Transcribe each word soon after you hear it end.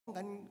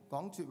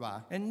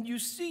And you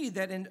see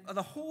that in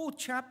the whole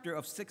chapter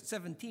of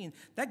 17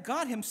 that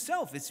God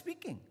himself is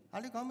speaking.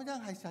 You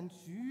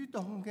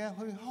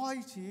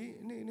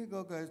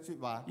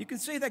can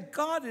say that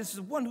God is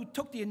the one who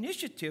took the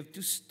initiative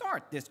to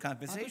start this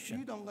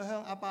conversation.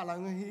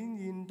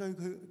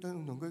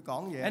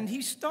 And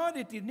he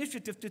started the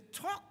initiative to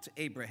talk to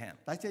Abraham.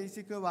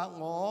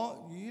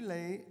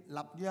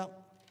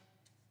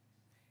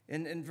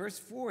 And in verse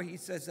 4, he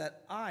says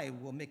that I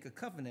will make a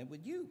covenant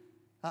with you.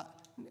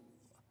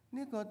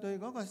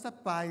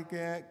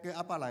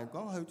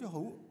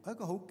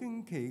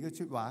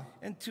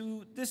 And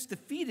to this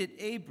defeated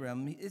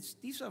Abram,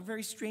 these are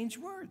very strange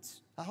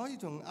words. The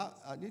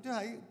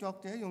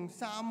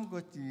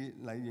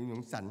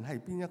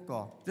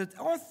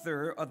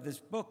author of this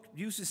book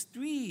uses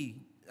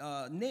three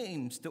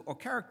names or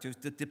characters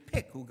to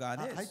depict who God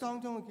is.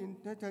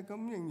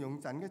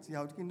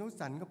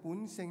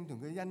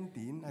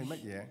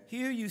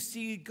 Here you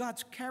see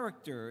God's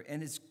character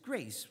and his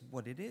grace,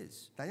 what it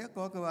is.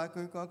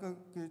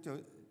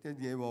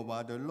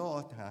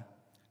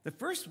 The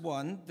first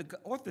one, the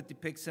author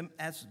depicts him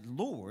as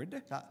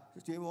Lord.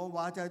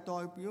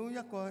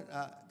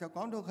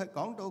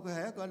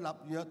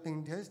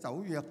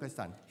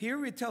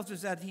 Here it tells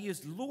us that he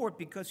is Lord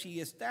because he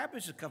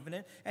established a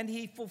covenant and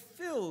he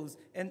fulfills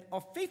and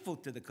are faithful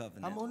to the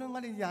covenant.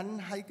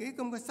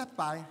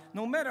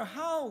 No matter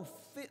how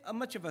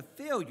much of a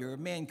failure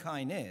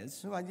mankind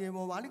is, but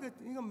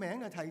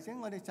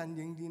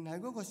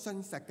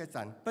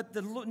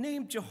the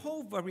name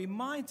Jehovah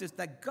reminds us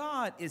that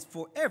God is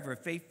forever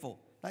faithful.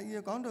 And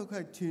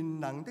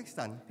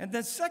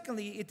then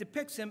secondly, it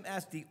depicts him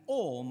as the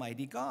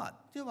Almighty God.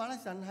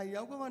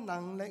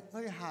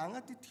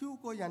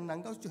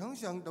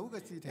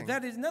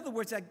 That is, in other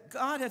words, that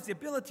God has the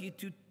ability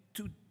to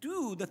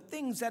do the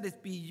things that is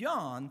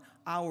beyond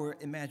our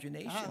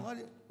imagination.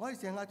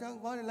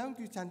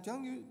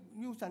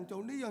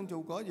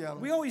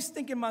 We always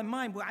think in my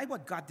mind, well, I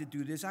want God to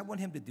do this, I want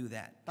him to do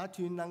that. But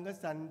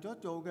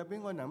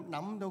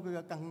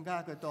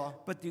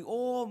the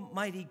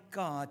Almighty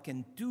God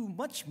can do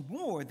much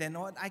more than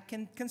what I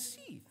can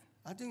conceive.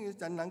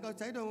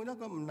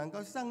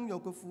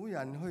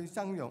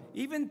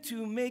 Even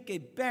to make a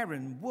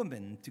barren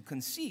woman to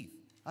conceive.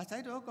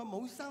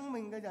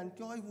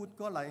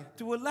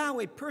 To allow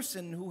a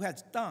person who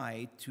has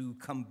died to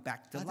come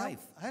back to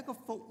life.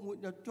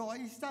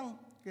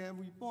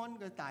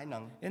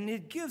 And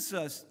it gives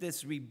us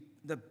this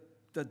the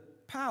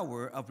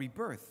power of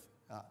rebirth.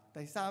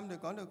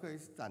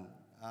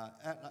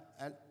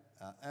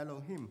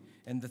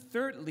 And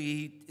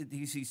thirdly,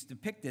 he's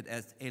depicted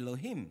as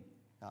Elohim.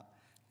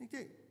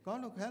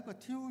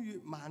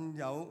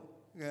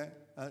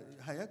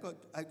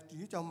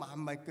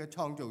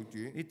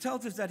 It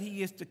tells us that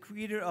he is the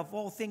creator of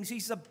all things.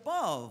 He's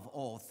above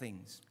all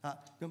things.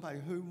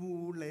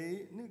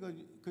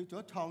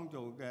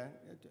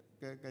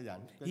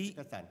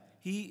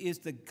 He is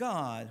the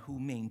God who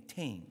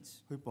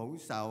maintains,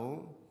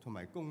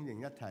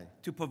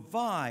 to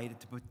provide,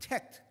 to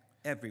protect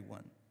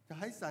everyone.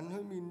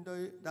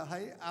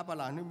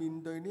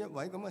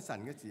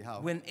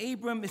 When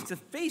Abram is to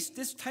face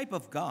this type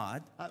of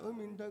God,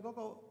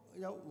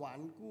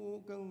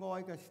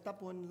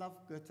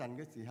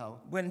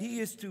 when he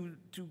is to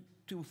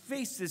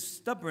face this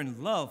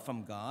stubborn love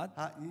from God,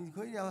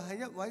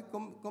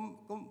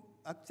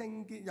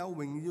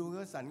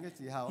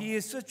 he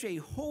is such a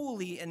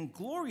holy and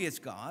glorious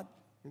God.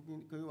 The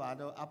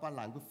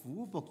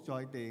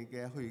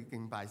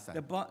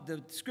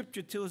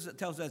scripture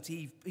tells us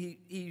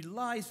he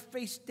lies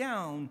face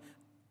down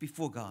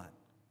before God.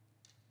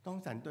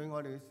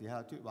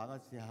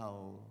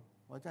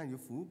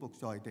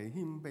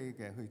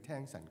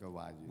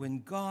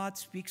 When God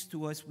speaks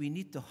to us, we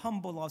need to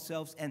humble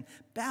ourselves and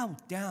bow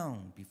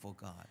down before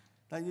God.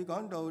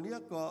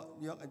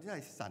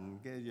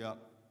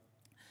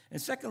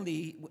 And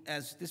secondly,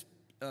 as this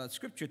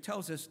scripture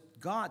tells us,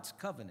 God's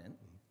covenant.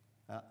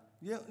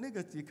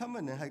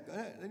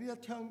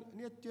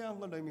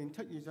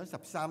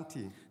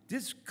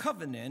 This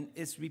covenant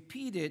is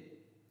repeated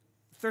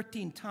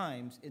 13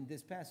 times in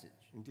this passage.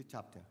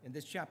 In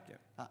this chapter.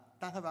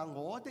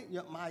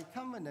 My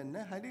covenant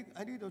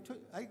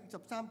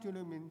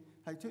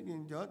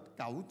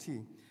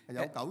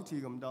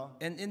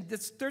And in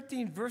this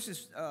 13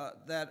 verses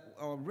that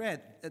are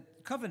read,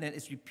 covenant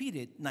is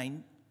repeated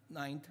nine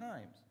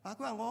times.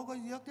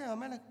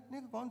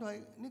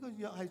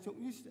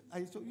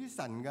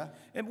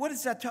 And what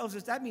does that tell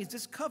us? That means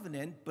this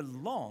covenant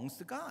belongs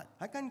to God.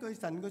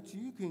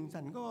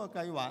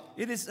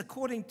 It is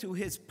according to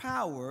his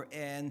power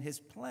and his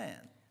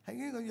plan. It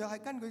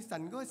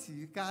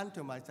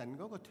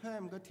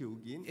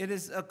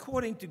is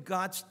according to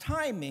God's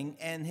timing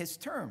and his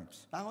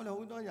terms. And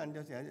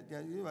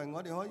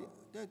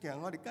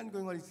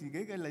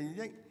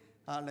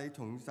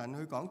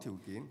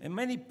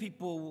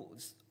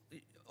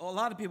a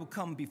lot of people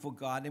come before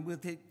God and will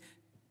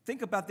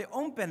think about their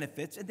own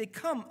benefits, and they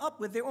come up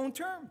with their own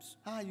terms.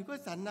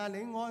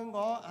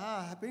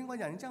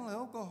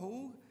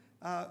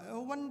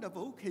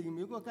 wonderful 好奇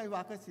妙個計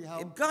劃嘅時候，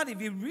 God,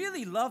 if you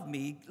really love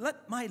me, let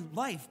my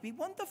life be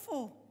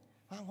wonderful.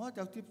 我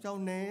就接受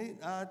你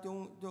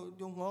做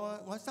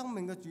我生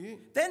命嘅主。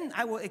 Then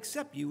I will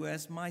accept you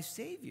as my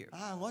Savior.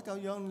 我就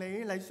讓你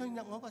嚟進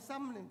入我個心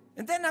靈。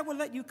 And then I will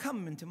let you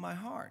come into my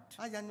heart.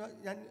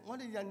 我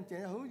哋人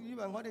淨係好以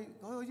為我哋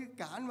可以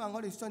揀話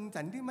我哋信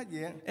神啲乜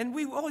嘢。 And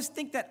we always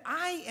think that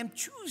I am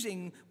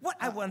choosing what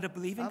I want to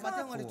believe in 或者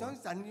God 我哋 for. 想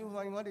神要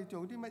為我哋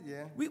做啲乜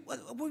嘢。 We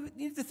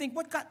need to think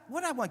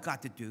what I want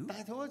God to do.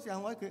 但係好多時候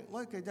我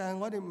其實係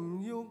我哋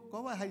唔要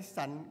嗰位係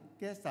神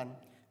嘅神。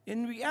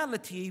 In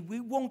reality, we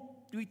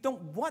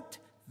don't want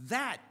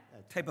that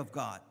type of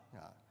God.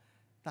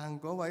 但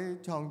嗰位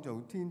創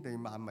造天地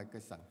萬物嘅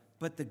神。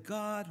 But the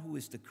God who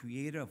is the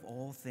creator of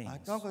all things.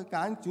 當佢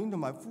揀選同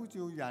埋呼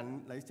召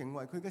人嚟成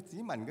為佢嘅子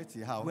民嘅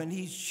時候， When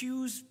he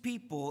chooses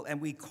people and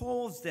we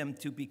calls them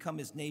to become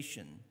his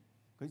nation,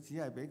 佢只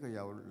係俾佢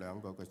有兩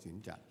個嘅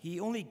選擇。 he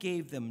only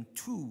gave them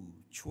 2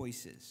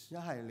 choices. 一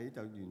係你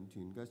就完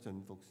全嘅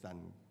信服神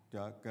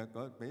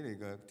嘅俾你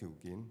嘅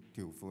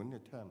條款嘅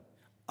term。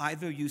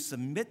 Either you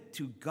submit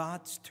to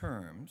God's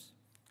terms,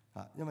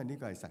 因為呢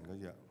個係神嘅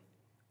約，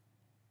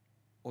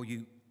 or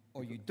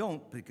you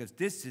don't, because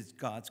this is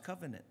God's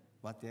covenant.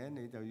 或者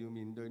你就要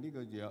面對呢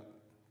個約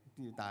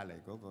要帶嚟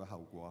嗰個後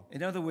果。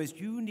 In other words,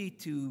 you need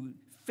to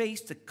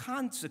face the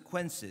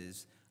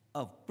consequences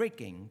of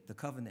breaking the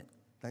covenant.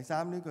 第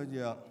三，呢個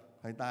約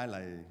係帶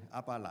嚟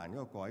亞伯蘭一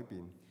個改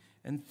變。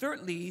 And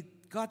thirdly,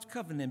 God's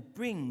covenant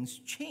brings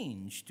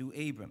change to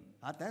Abram.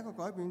 第一個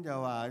改變就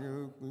話要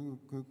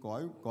佢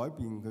改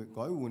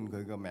換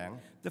佢嘅名。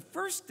 The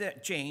first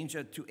change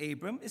to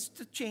Abram is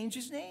to change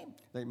his name.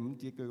 第5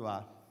節佢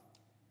話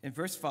In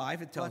verse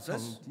 5, it 話 tells 從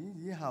us, 此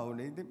以後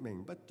你的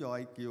名不再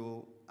叫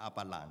亞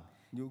伯蘭，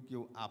要叫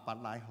亞伯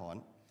拉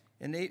罕。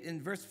 and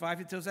in verse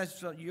 5, it tells us,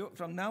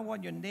 from now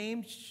on your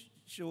name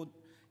shall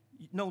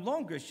no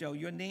longer shall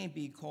your name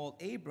be called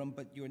Abram,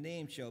 but your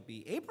name shall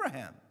be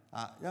Abraham.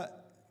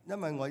 因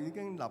為我已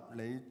經立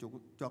你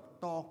作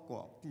多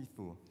國之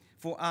父。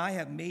 For I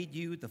have made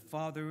you the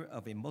father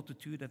of a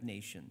multitude of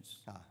nations.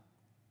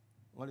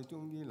 我哋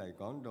終於嚟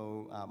講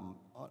到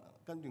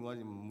跟住我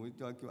哋唔會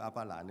再叫亞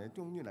伯蘭嘅，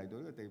終於嚟到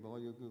呢個地步，我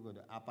要叫佢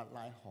哋亞伯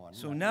拉罕。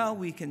 So now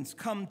we can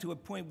come to a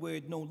point where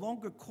it's no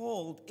longer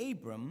called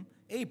Abram,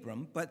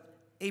 but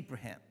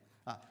Abraham.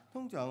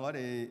 通常我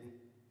哋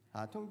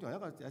通常一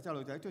個細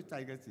路仔出世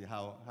嘅時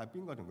候係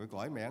邊個同佢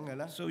改名嘅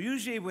咧？ So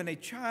usually when a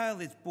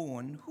child is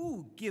born,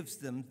 who gives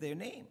them their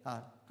name?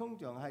 通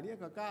常係呢一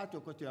個家族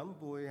嘅長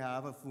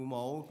輩父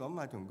母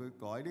咁同佢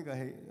改呢個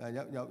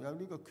有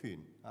呢個權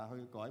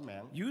去改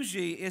名。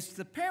 Usually it's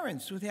the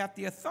parents who have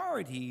the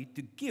authority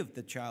to give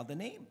the child a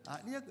name.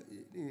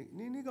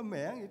 呢個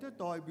名亦都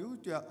代表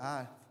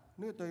着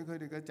呢個對佢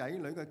哋嘅仔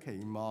女嘅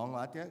期望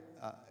或者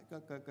對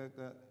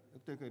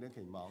佢哋嘅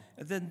期望。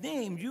 The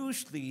name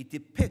usually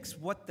depicts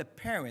what the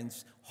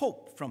parents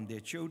hope from their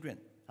children.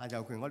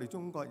 尤其我哋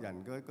中國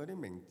人嘅嗰啲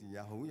名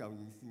字好有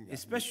意思嘅。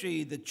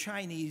 Especially the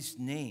Chinese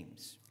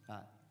names.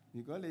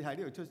 如果你喺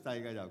呢度出世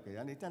嘅，尤其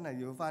你真係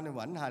要翻去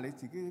揾下你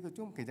自己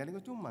其實你個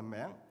中文名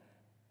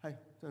係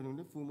就同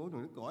你父母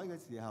同你改嘅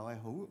時候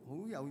係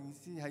好有意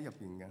思喺入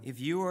邊嘅。 If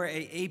you are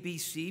a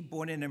ABC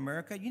born in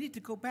America, you need to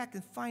go back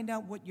and find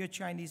out what your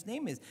Chinese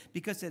name is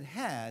because it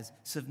has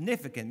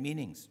significant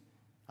meanings.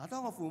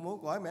 當我父母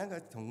改名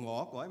嘅同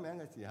我改名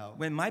嘅時候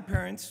When my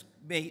parents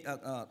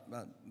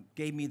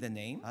gave me the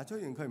name,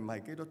 雖然佢唔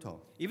係基督徒，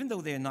 even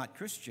though they're not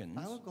Christians,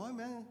 但佢改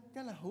名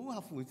真係好合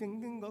乎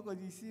聖經嗰個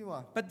意思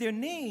喎。 but their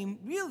name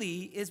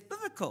really is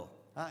biblical.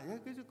 有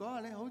繼續講話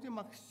你好似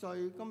麥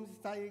穗咁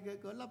細嘅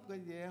嗰粒嘅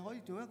嘢，可以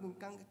做一件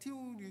更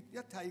超越一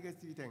切嘅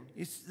事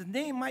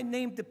情。 My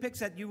name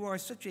depicts that you are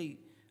such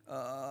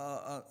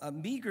a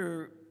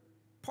meager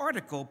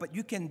particle, but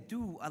you can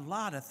do a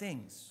lot of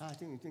things.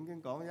 正如聖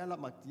經講，一粒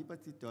麥子不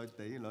知在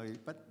地裏，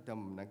就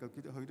唔能夠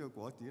結到許多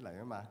果子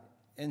嚟啊嘛。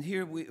 And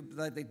here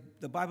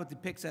the Bible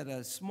depicts that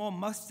a small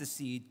mustard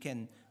seed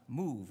can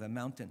move a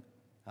mountain.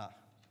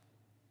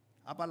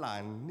 亞伯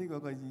蘭呢個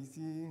嘅意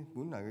思，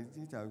本來嘅意思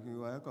就叫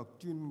做一個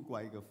尊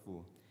貴嘅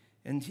父。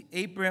And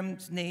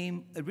Abram's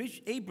name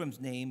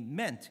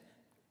meant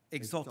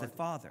exalted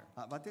father.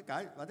 或者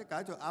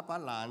解做亞伯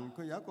蘭，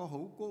佢有一個好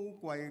高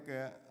貴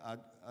嘅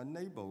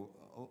neighbor，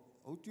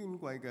好尊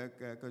貴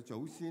嘅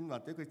祖先，或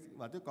者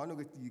講到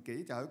佢自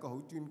己就係一個好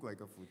尊貴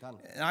嘅父親。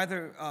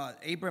Either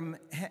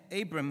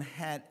Abram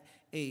had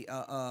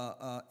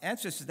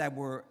ancestors that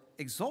were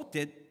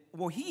exalted,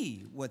 or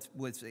he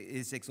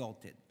is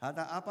exalted. 但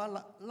亞伯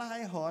拉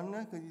罕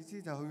咧，佢意思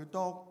就係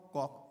多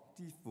國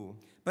之父。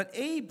 But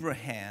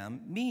Abraham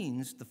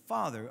means the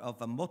father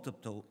of a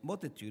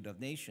multitude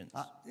of nations.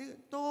 呢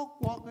多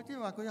國嘅即係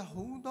話佢有好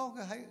多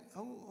嘅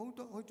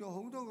佢做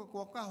好多個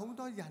國家，好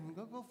多人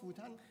嗰個父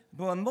親。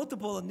But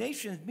multiple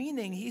nations,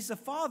 meaning he's the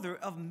father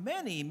of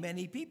many,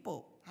 many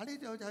people. 呢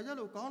度就一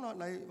路講落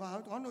嚟，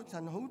話講到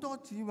神好多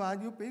次話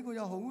要俾佢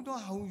有好多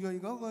後裔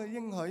嗰個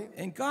應許。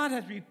And God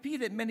has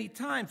repeated many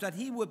times that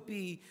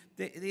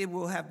they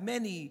will have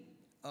many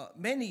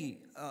many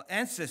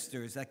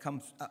ancestors that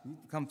comes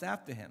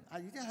after him. 而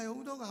且喺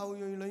好多個後裔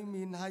裏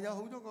面係有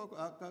好多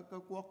個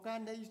國家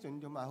nation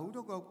同埋好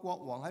多個國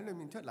王喺裏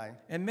面出嚟。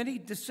And many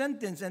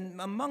descendants, and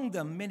among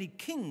them many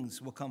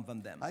kings will come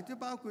from them. 即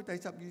包括第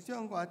12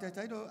章話就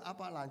使到亞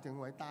伯蘭成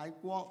為大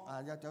國，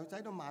又就使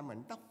到萬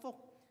民得福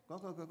嗰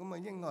個咁嘅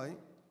應許。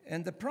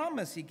And the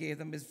promise he gave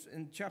them is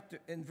in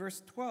verse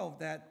 12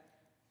 that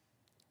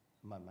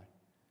唔係，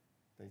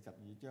第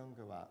12章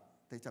佢話。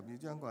第12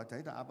章佢話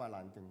使到亞伯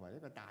蘭成為一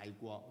個大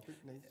國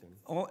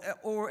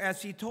nation。or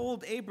as he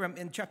told Abram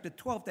in chapter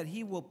 12 that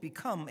he will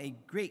become a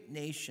great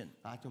nation.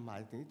 同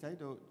埋你使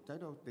到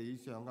地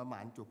上嘅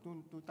萬族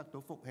都得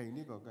到福氣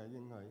呢個嘅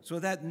應許。So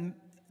that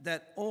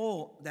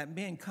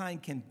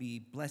mankind can be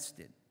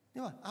blessed.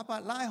 因為亞伯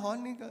拉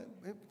罕呢個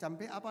就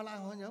俾亞伯拉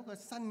罕有一個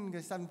新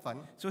嘅身份。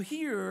So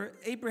here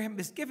Abraham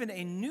is given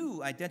a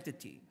new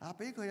identity.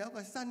 俾佢有一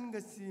個新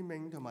嘅使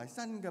命同埋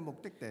新嘅目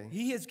的地。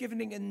He is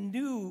given a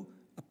new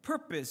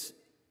purpose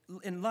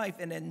in life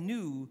and a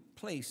new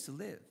place to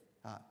live.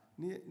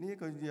 呢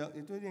個約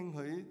亦都應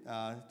許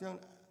將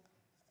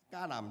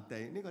迦南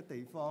地呢個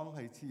地方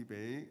係賜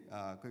俾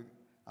佢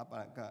亞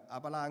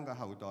伯拉罕嘅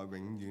後代永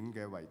遠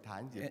嘅遺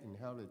產業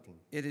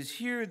inheritance。It is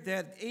here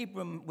that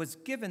Abram was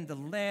given the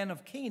land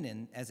of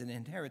Canaan as an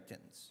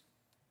inheritance.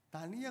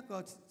 但係呢一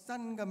個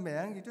新嘅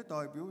名亦都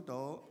代表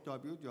咗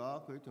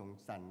佢同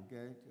神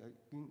嘅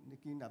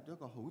建立咗一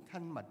個好親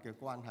密嘅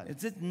關係。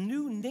This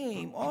new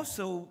name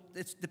also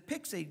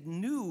depicts a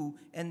new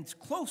and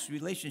close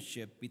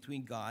relationship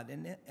between God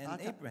and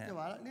Abraham. 就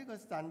話啦，呢個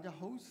神就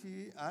好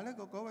似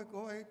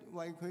嗰位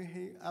為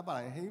佢亞伯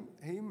蘭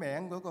起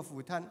名嗰個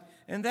父親。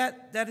And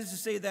that is to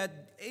say that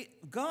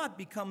God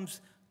becomes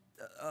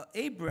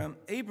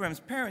Abraham's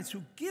parents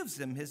who gives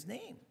him his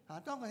name.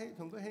 當佢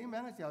同佢起名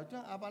嘅時候，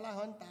將亞伯拉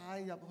罕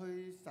帶入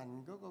去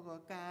神嗰個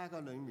家嘅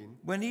裏面。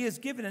When he is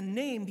given a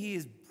name, he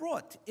is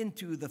brought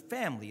into the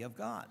family of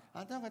God.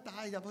 當佢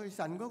帶入去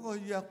神嗰個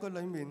約嘅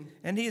裏面。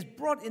And he is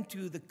brought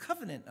into the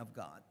covenant of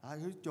God.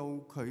 去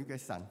做佢嘅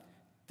神。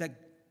That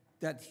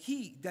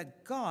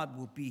God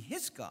will be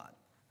his God.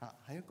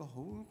 係一個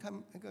好親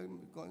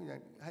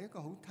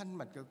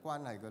密嘅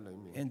關係嘅裏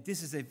面。And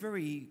this is a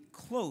very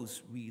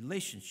close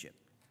relationship.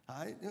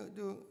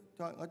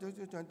 我再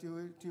跳去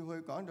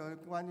講到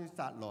關於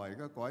撒萊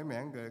嘅改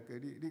名嘅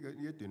呢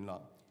一段落。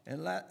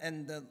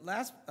And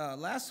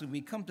lastly,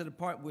 we come to the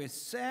part where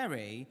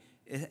Sarai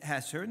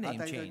has her name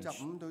changed. 第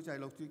15到第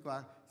6節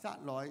話，撒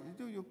萊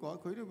都要改，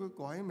佢都會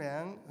改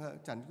名，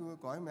神叫佢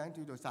改名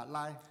叫做撒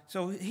拉。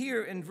So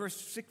here in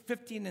verse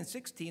 15 and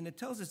 16, it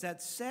tells us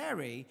that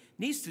Sarai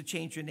needs to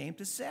change her name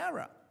to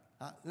Sarah.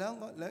 呢兩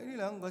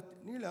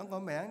個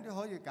名都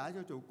可以解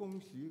咗做公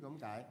主咁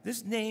解。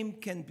This name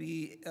can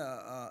be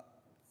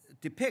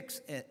depicts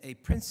a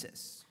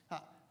princess.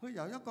 佢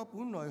由一個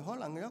本來可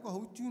能有一個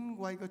好尊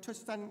貴嘅出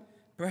身。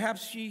Perhaps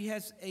she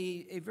has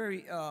a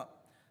very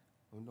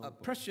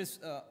precious,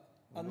 a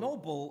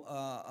noble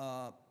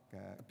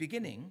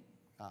beginning.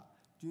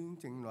 轉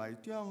成為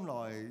將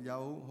來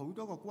有好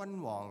多個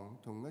君王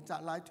同佢撒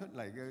拉出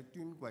嚟嘅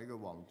尊貴嘅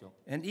皇族。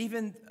And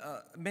even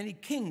many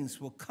kings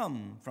will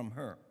come from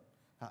her.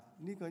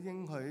 呢個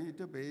應許亦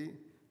都俾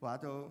話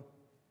到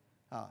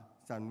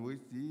神會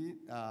使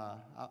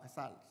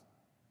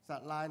撒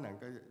拉能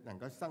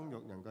夠生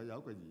育，能夠有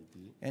一個兒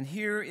子。And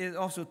here it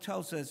also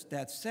tells us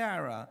that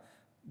Sarah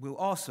will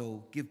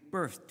also give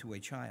birth to a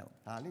child.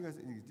 呢個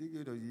兒子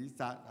叫做以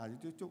撒，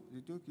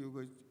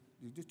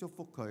亦都祝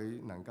福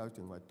佢能夠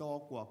成為多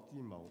國之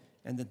母。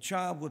And the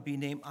child would be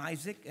named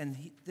Isaac, and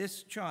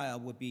this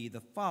child would be the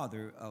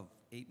father of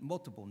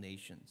multiple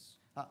nations.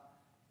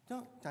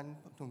 神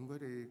同佢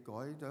哋改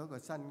咗一個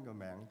新嘅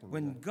名。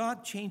When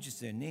God changes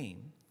their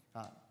name,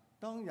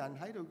 當人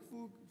喺度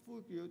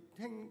呼叫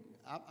聽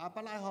亞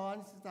伯拉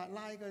罕、撒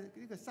拉嘅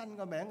呢個新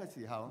嘅名嘅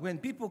時候 when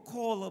people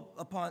call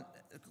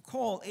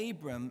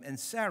Abram and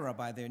Sarah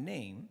by their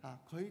name,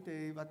 佢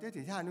哋或者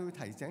其他人都會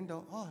提醒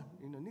到，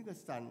原來呢個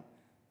神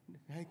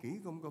係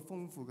幾咁嘅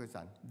豐富嘅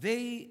神。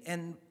they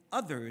and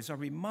others are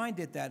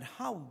reminded that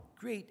how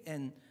great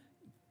and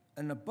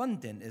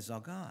abundant is our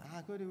God.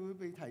 佢哋會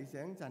被提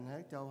醒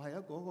神就係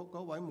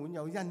嗰位滿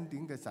有恩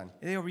典嘅神。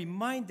They are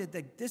reminded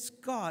that this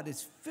God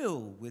is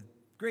filled with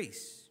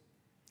grace.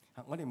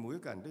 我哋每一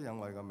個人都有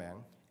我哋嘅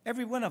名。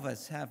Every one of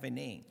us have a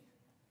name.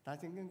 但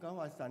聖經講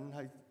話神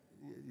係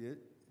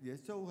耶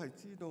穌係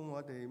知道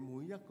我哋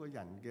每一個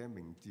人嘅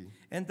名字。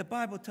And the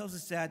Bible tells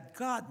us that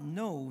God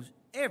knows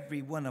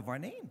every one of our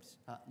names.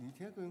 而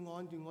且佢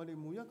按照我哋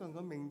每一個人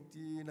嘅名字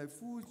嚟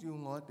呼召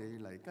我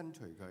哋嚟跟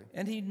隨佢。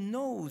And He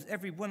knows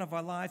every one of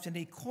our lives, and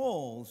He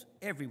calls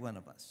every one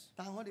of us.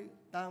 但係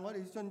我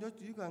哋信咗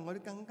主嘅人，我哋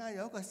更加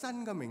有一個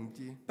新嘅名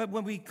字。But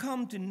when we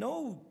come to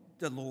know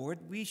the Lord,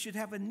 we should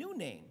have a new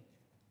name.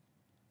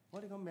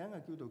 我哋個名係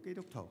叫做基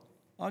督徒。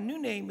Our new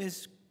name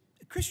is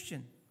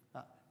Christian.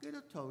 基督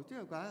徒即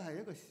係講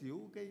係一個小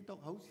基督，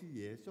好似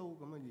耶穌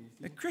咁嘅意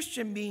思。 A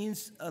Christian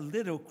means a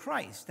little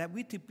Christ, that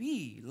we to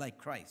be like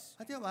Christ.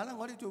 即係話咧，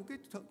我哋做基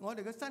督徒，我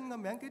哋嘅新嘅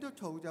名基督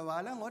徒就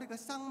話咧，我哋嘅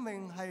生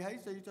命係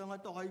喺世上係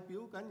代表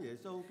緊耶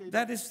穌基督。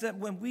 That is that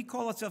when we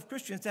call ourselves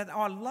Christians, that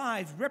our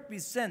lives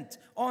represent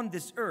on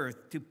this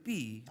earth to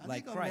be 呢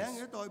like 個名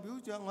Christ. 嘅代表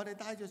着我哋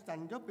帶着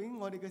神咗俾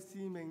我哋嘅使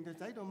命，就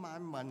使到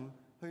萬民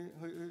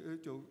去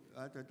做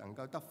就能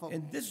夠得福。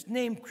 And this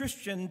name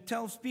Christian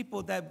tells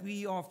people that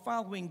we are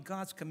following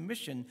God's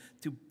commission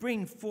to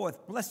bring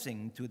forth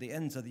blessing to the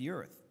ends of the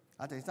earth.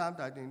 第三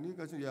大段呢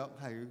個約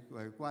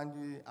係關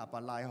於亞伯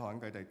拉罕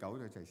嘅第9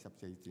到第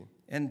14節。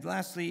 And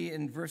lastly,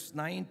 in verse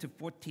 9 to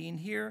 14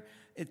 here,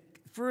 it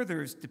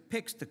further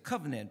depicts the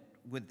covenant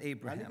with 呢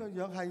Abraham. 個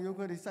約係要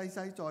佢哋世世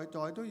代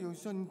代都要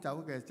遵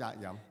守嘅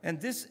責任。 And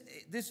this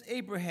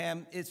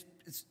Abraham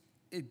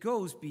it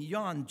goes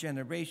beyond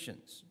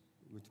generations.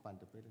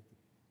 Responsibility.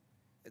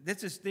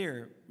 This is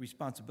their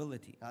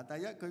responsibility.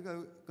 第一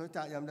佢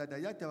責任就第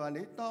一就話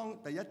你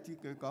當第一節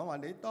佢講話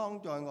你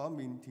當在我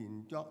面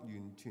前作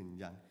完全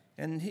人。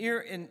 And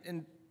here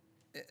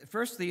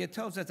firstly it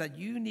tells us that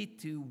you need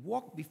to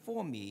walk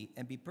before me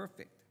and be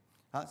perfect.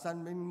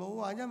 神並冇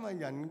話因為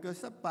人嘅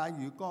失敗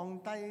而降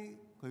低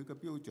佢嘅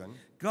標準。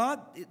 God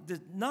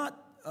did not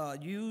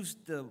use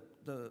the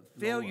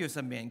failures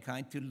of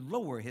mankind to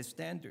lower his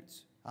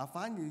standards.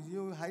 反而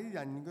要喺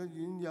人嘅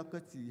軟弱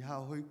嘅時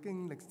候去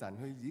經歷神，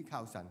去倚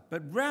靠神。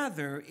 But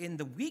rather, in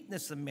the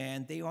weakness of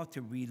man, they ought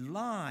to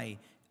rely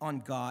on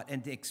God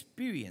and to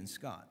experience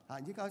God.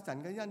 倚靠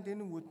神嘅恩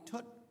典，活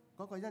出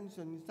嗰個因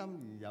信心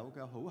而有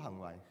嘅好行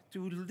為。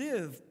 To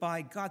live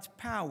by God's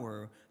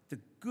power, the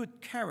good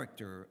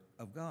character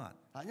of God.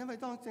 因為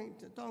當聖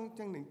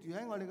靈住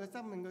喺我哋嘅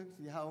生命嘅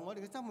時候，我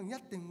哋嘅生命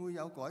一定會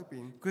有改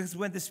變。 Because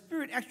when the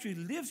Spirit actually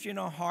lives in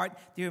our heart,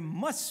 there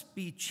must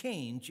be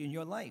change in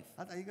your life.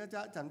 第二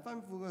個神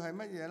吩咐佢係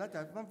乜嘢咧？就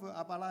係吩咐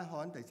亞伯拉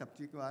罕第10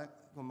節嘅話，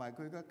同埋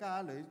佢嘅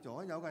家裏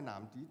所有嘅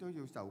男子都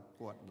要受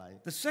割禮。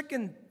 The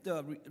second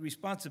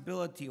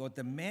responsibility or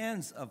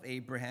demands of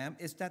Abraham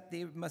is that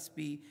there must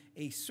be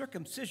a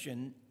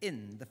circumcision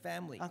in the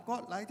family. 割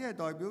禮即係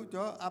代表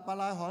咗亞伯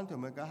拉罕同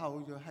埋佢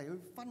後裔係要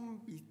分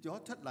別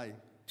咗出嚟。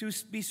 To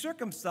be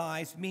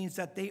circumcised means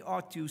that they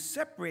are to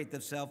separate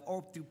themselves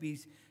or to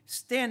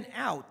stand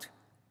out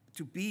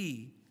to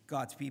be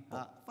God's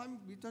people. 分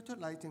別咗出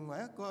嚟，成為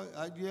一個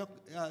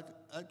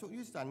屬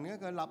於神嘅一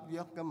個立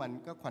約嘅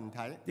民嘅群體。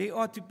 They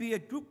are to be a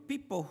group of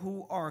people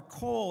who are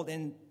called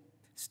and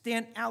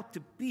stand out to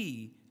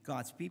be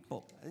God's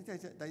people. 第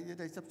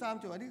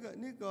13節話呢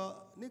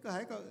個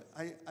係一個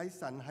係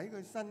神喺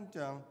佢身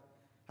上，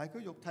係佢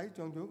肉體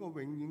上做一個永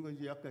遠嘅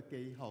約嘅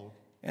記號。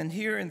 And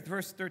here in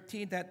verse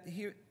 13,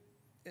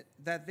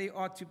 that they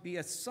ought to be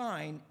a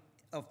sign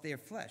of their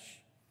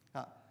flesh.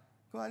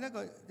 佢話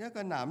一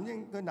個男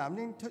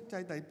嬰出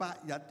世第8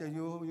日就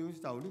要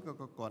受呢個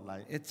割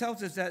禮。 It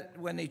tells us that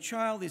when a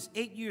child is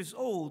 8 years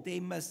old,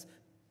 they must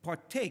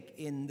partake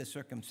in the 即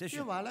circumcision.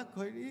 係話咧，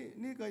佢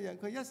呢個人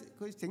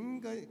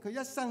佢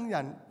一生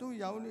人都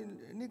有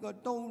呢個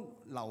都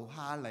留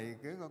下嚟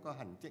嘅嗰個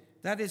痕跡。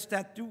 That is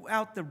that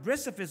throughout the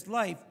rest of his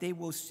life, they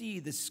will see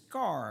the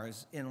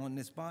scars on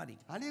his body.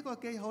 呢個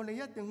記號你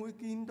一定會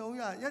見到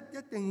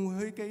一定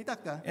會去記得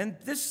㗎。 And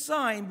this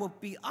sign will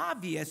be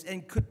obvious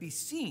and could be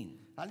seen.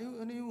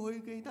 你要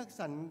去記得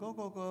神嗰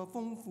個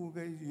豐富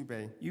嘅預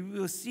備。 You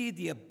will see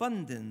the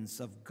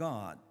abundance of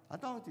God.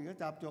 當時嘅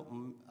習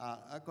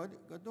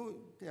俗都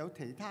有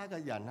其他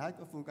嘅人喺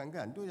附近嘅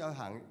人都有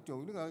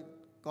做呢個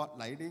割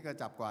禮呢個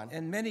習慣。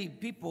 And many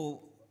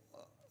people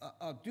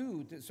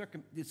do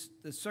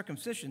the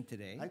circumcision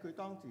today. 喺佢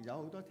當時有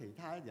好多其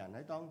他人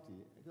喺當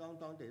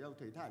地有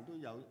其他人都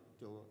有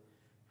做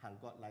行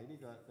割禮呢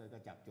個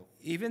習俗。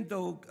 Even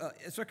though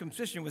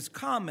circumcision was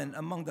common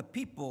among the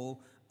people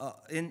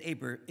in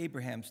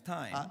Abraham's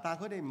time. 但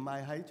係佢哋唔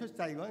係喺出世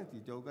嗰陣時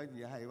做嘅，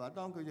而係話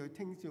當佢做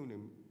青少年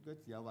嘅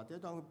時候，或者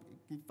當佢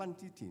結婚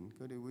之前，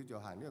佢哋會做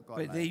行呢個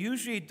割 But they 禮。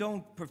 usually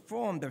don't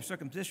perform their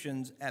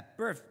circumcisions at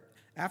birth,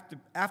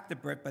 after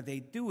birth, but they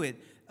do it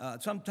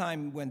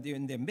sometime when they're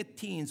in their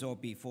mid-teens or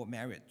before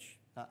marriage.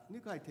 呢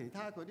個係其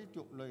他嗰啲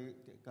族類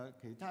嘅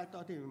其他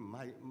多啲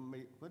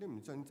未嗰啲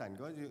唔信神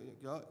嗰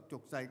種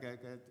俗世嘅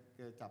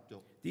習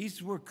俗。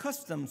 These were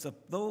customs of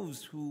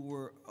those who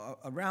were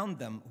around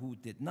them who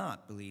did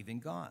not believe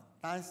in God.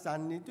 但係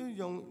神亦都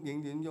仍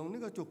然用呢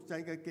個俗世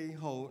嘅記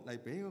號嚟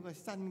俾嗰個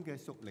新嘅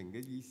屬靈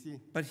嘅意思。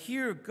 But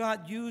here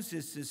God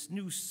uses this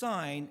new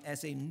sign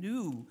as a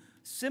new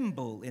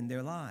symbol in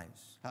their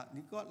lives.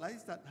 而割禮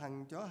實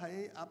行咗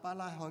喺亞伯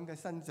拉罕嘅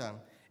身上。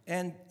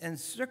 And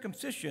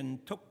circumcision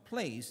took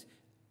place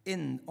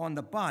on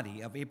the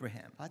body of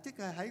Abraham. 即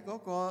係喺嗰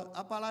個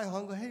亞伯拉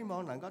罕佢希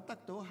望能夠得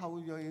到後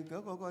裔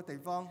嗰個地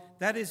方。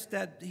 That is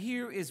that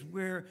here is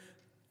where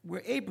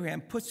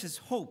Abraham puts his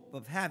hope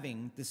of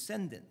having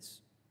descendants.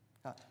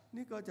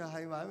 呢個就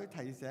係話會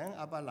提醒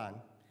亞伯蘭。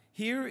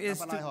 Here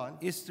Abraham.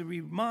 is to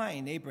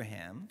remind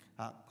Abraham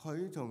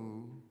佢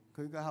從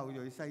佢嘅後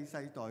裔世世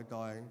代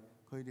代，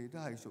佢哋都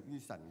係屬於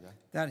神嘅。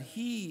that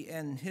he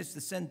and his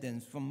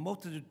descendants from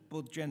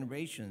multiple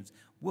generations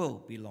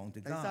will belong to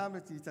第 God. 三個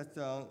事實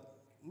上，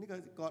呢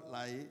個割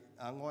禮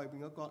外邊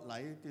嘅割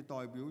禮，就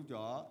代表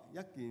咗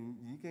一件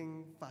已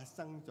經發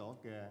生咗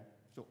嘅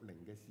屬靈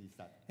嘅事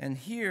實。 And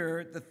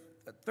here,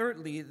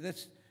 thirdly,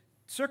 this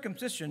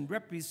circumcision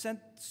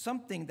represents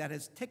something that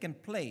has taken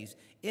place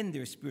in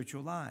their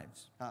spiritual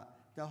lives.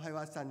 就係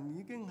話神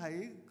已經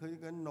喺佢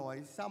嘅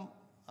內心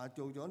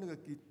做咗呢個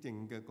潔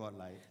淨嘅割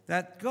禮。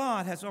 That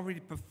God has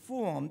already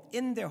performed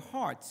in their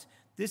hearts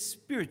this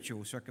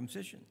spiritual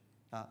circumcision.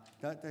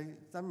 第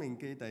申命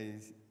記第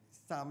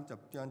30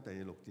章第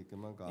6節咁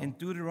樣講。 In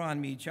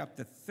Deuteronomy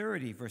chapter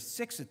 30, verse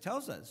 6, it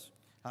tells us,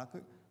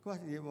 佢話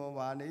耶和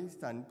華你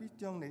神必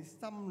將你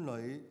心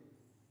裏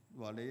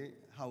和你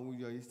後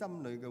裔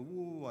心裏嘅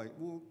污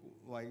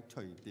穢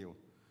除掉，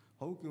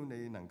好叫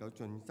你能夠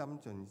盡心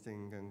盡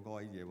性嘅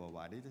愛耶和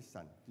華你的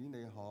神，使你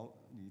可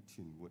以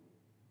存活。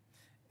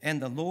 and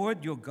the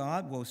Lord your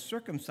God will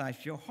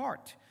circumcise your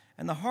heart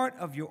and the heart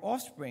of your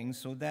offspring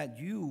so that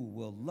you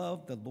will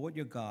love the Lord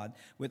your God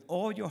with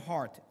all your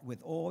heart,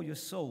 with all your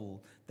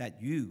soul, that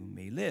you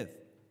may live.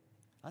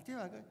 即係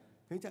話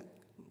其實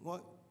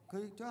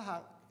佢咗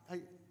下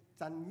係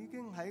神已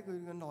經喺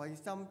佢嘅內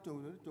心做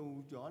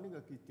咗呢個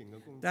潔淨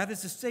嘅工作。 That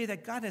is to say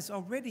that God has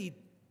already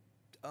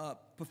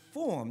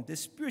performed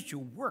this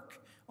spiritual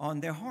work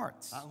on their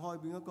hearts. 外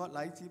邊嘅割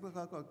禮只不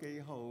過一個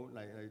記號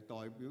嚟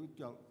代表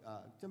着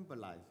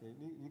symbolize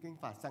呢已經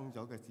發生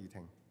咗嘅事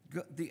情。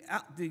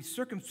 The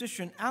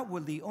circumcision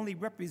outwardly only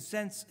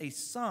represents a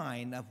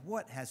sign of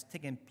what has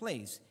taken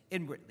place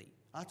inwardly.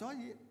 所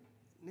以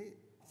你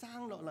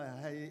生落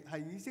嚟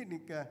係以色列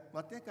嘅，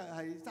或者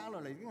係生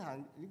落嚟已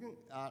經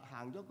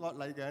行咗割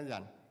禮嘅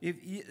人。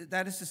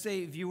 That is to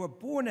say, if you were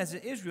born as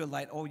an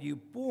Israelite or you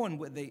born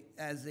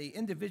as an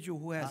individual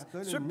who has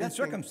been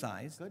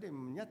circumcised, 佢哋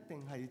唔一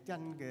定係真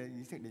嘅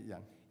以色列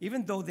人。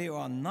 even though they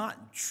are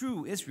not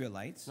true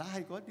Israelites,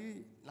 乃係嗰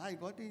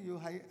啲要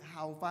喺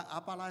效法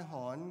亞伯拉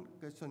罕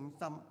嘅信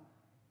心，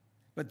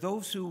 but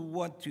those who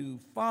want to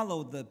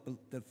follow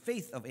the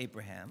faith of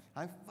Abraham,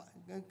 喺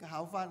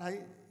效法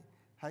喺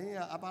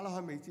亞伯拉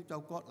罕未接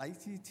受割禮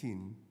之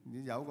前，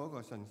要有嗰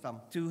個信心。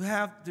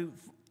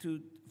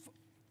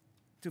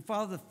to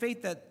follow the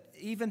faith that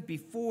even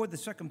before the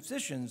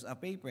circumcisions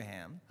of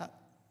Abraham,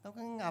 究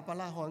竟亞伯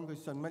拉罕佢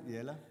信乜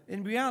嘢咧？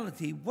 in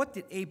reality, what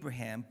did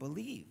Abraham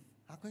believe?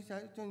 佢就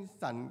係信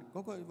神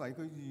嗰個為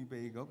佢預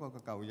備嗰個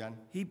嘅救恩。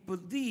 He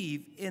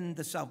believed in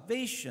the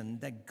salvation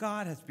that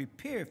God has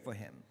prepared for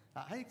him.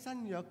 喺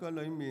新約嘅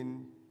裏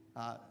面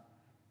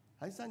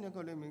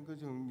佢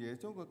從耶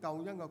穌嘅救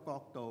恩嘅角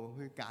度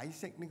去解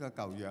釋呢個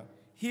舊約。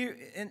 Here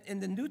in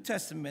the New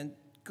Testament,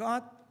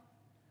 God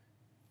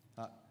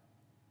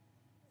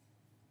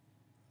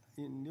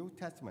in New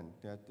Testament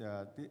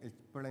they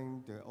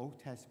explain the Old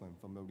Testament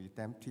from a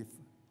redemptive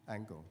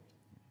angle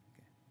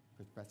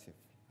perspective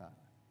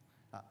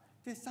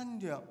即係新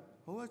約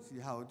好多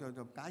時候就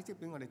解釋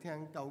俾我哋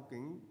聽，究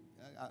竟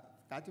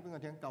解釋俾我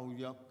聽舊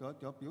約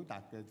所表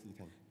達嘅事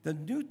情。 The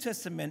New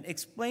Testament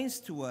explains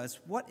to us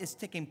what is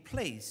taking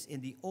place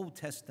in the Old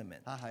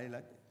Testament. 係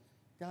啦，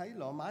就喺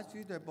羅馬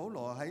書就保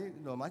羅喺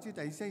羅馬書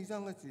第4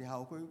章嘅時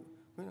候，佢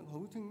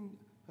好清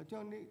佢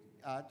將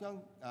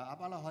亞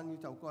伯拉罕要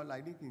受割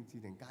禮呢件事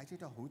情解釋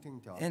得好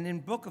清楚。 And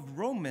in book of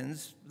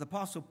Romans, the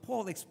Apostle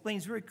Paul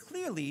explains very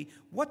clearly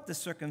what the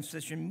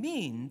circumcision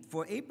means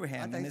for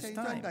Abraham in 第 his 4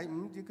章 time. 第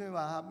5節佢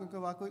話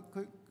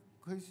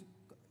佢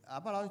亞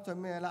伯拉罕信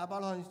咩啦？亞伯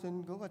拉罕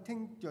信嗰個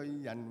稱罪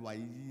人為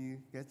義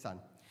嘅神。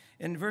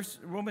In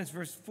Romans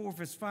verse 4,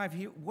 verse 5,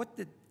 here, what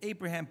did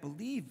Abraham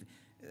believe?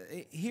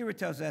 Here it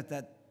tells us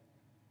that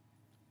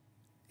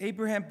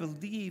Abraham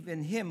believed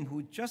in him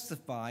who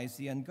justifies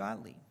the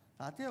ungodly.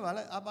 即係話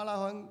咧，亞伯拉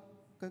罕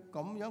佢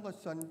咁樣嘅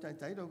信就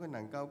使到佢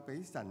能夠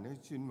俾神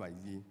去算為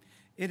義。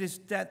 It is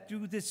that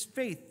through this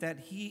faith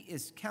that he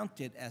is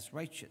counted as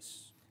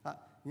righteous.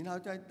 然後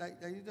就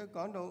第都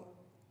講到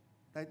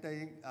第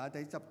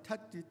17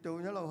節到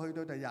一路去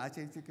到第24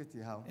節嘅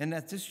時候。 And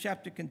as this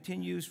chapter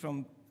continues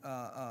from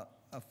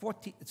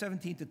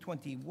 17 to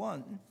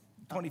 21,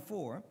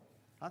 24,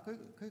 佢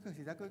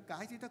其實佢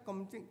解釋得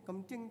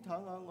咁精彩，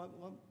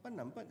我不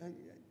能不去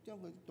將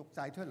佢讀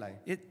晒出嚟。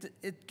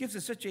 it gives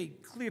us such a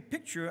clear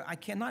picture, I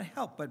cannot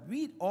help but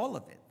read all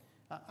of it.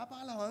 亞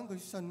伯拉罕佢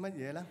信乜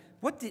嘢咧？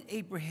 What did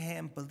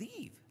Abraham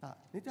believe?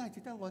 你真係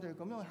值得我哋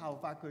咁樣效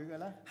法佢嘅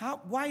咧？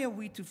 Why are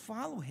we to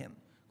follow him?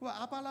 佢話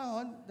亞伯拉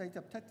罕第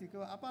17節，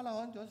佢話亞伯拉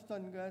罕所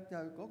信嘅就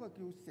係嗰個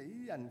叫死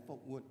人復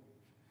活，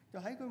就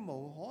喺佢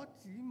無可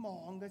指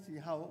望嘅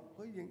時候，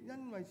佢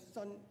因為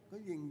信，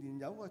佢仍然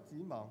有個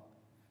指望。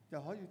就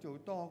可以做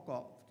多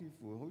國，似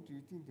乎好似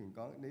之前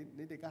講，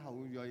你哋嘅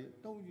後裔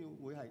都要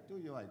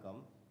係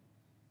咁。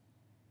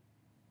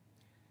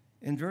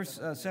In verse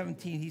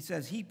 17, he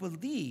says,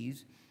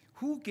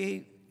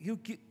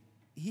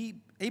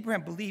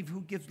 Abraham believed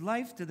who gives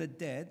life to the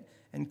dead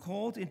and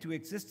called into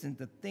existence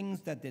the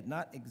things that did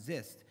not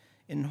exist.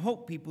 In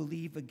hope he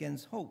believed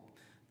against hope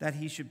that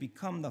he should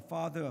become the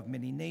father of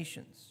many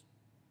nations.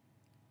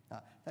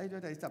 睇咗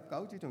第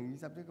19節同20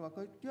節，佢話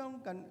佢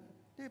將近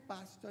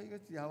8歲嘅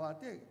時候啊，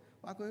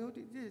話佢好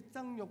似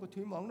生育嘅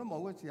斷網都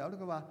冇嘅時候咧，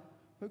佢話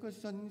佢個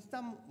信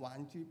心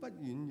還住不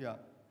軟弱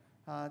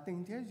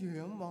並且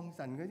仰望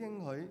神嘅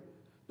應許，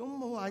都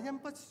冇話因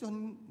不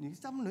信而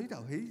心裏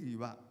頭起疑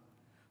惑，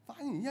反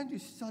而因住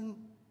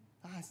信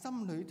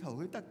心裏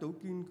頭佢得到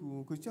堅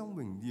固，佢將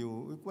榮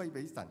耀去歸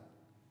俾神。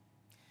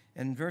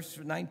In verse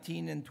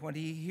 19 and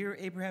 20, here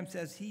Abraham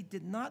says he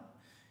did not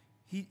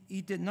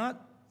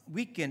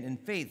weaken in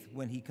faith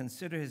when he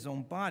considered his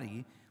own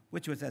body,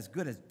 which was as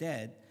good as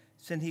dead,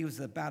 since he was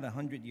about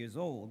 100 years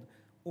old,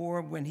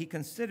 or when he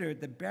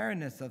considered the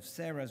barrenness of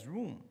Sarah's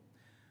womb.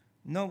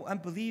 No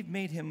unbelief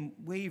made him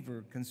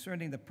waver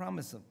concerning the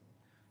promise of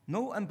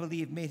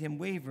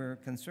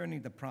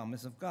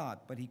God,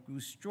 but he grew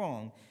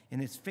strong in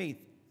his faith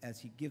as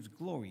he gives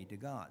glory to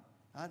God.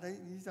 第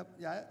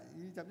21、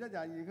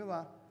22佢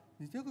話，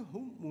而且佢好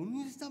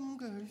滿心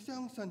嘅去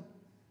相信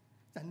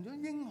神所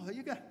應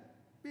許嘅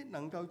必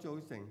能夠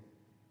做成，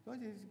所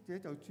以這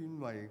就轉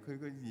為佢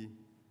嘅義。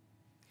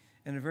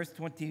And in verse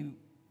 21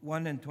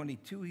 and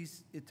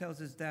 22, it tells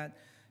us that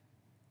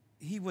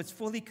he was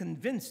fully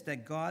convinced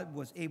that God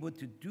was able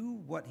to do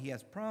what he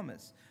has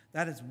promised.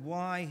 That is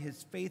why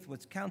his faith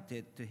was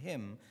counted to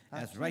him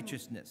as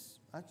righteousness.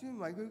 轉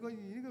為佢個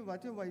義，佢或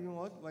者為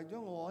咗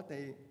我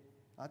哋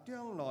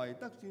將來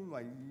得算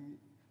為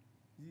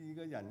義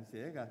嘅人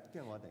寫嘅，即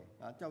係我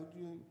哋就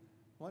算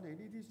我哋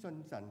呢啲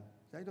信神，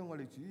使到我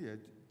哋主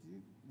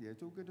耶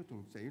穌基督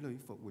從死裏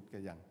復活嘅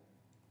人。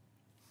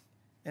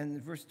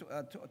And verse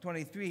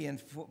 23,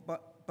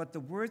 but the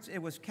words it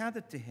was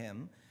counted to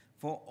him,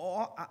 for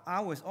all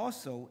ours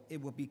also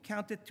it will be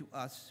counted to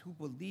us who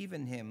believe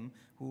in him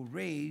who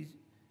raised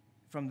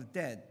from the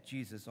dead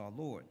Jesus our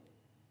Lord.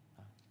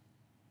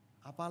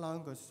 亞伯拉罕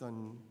嘅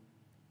信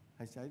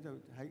係使到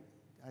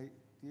喺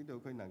呢度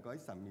佢能夠喺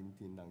神面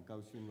前能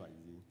夠算為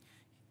義。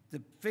The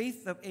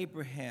faith of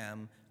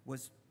Abraham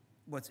was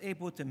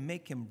able to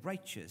make him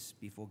righteous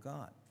before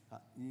God.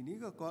 而呢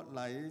個割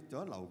禮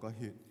所流嘅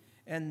血。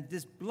And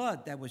this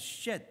blood that was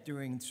shed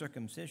during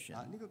circumcision,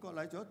 呢個割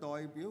禮所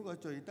代表個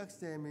罪得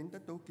赦免，得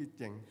到潔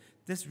淨。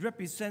this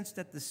represents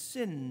that the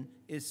sin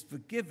is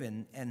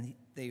forgiven and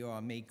they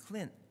are made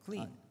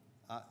clean.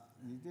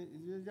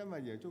 因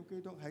為耶穌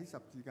基督喺十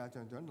字架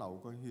上所流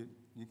個血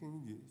已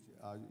經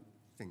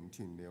成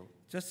全了。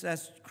Just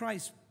as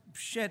Christ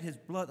shed his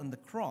blood on the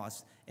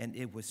cross and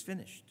it was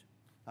finished.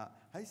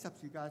 喺十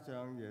字架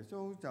上，耶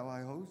穌就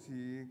係好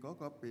似嗰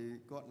個被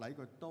割禮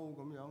個刀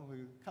咁樣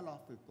去 cut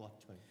off 去割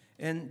除。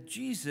And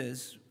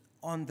Jesus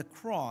on the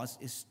cross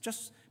is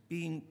just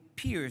being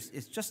pierced.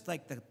 It's just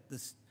like the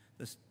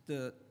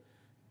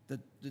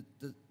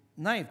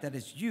knife that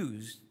is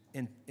used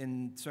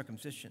in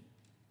circumcision.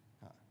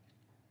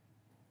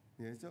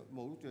 耶穌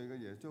冇罪嘅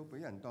耶穌俾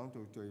人當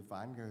做罪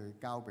犯嘅去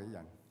交俾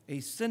人。A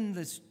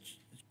sinless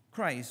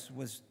Christ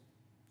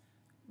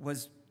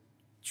was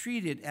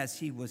treated as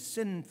he was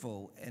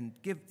sinful and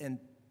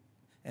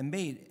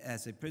made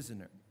as a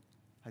prisoner.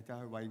 係就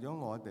係為咗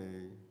我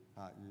哋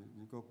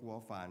如果過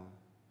犯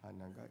係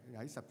能夠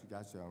喺十字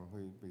架上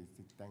去被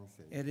釘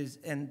死。It is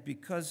and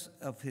because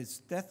of his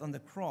death on the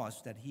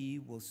cross that he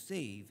will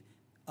save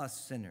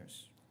us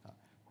sinners.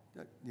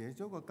 耶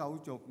穌個救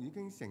贖已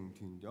經成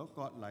全咗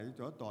割禮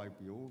所代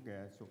表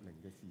嘅屬靈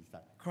嘅事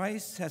實。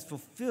Christ has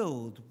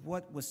fulfilled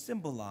what was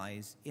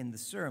symbolized in the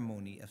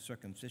ceremony of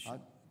circumcision.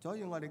 所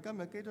以我哋今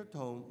日基督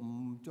徒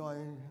唔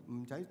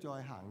使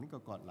再行呢個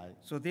割禮。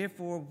So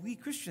therefore, we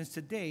Christians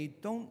today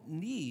don't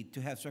need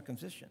to have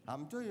circumcision.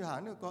 唔需要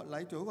行呢個割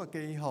禮做一個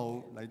記號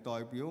嚟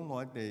代表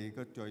我哋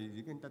嘅罪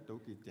已經得到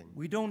潔淨。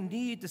We don't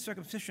need the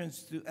circumcision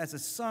as a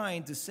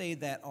sign to say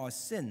that our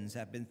sins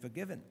have been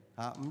forgiven.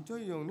 唔需要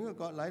用呢個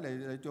割禮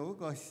嚟做一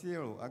個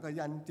seal 一個印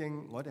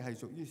證，我哋係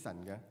屬於神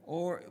嘅。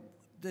Or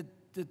the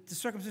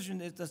circumcision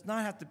does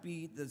not have to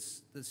be the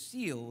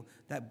seal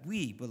that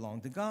we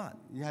belong to God.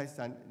 而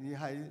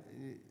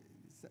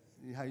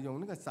係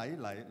用呢個洗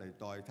禮嚟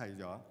代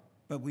替咗。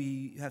But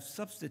we have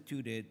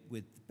substituted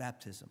with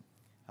baptism.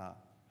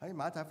 喺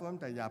馬太福音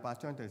第28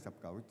章第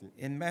19節。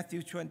In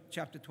Matthew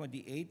chapter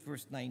 28,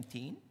 verse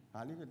 19.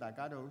 呢個大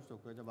家都好熟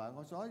嘅就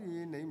話，所以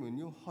你們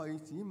要去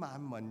使萬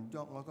民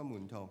作我嘅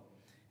門徒。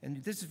And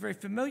this is very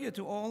familiar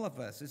to all of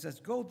us. It says,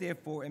 "Go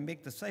therefore and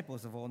make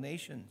disciples of all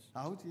nations."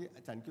 好似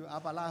神叫亞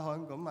伯拉罕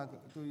咁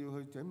都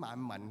要去使萬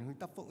民去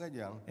得福一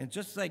樣。And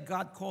just like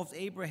God calls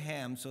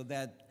Abraham so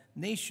that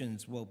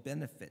nations will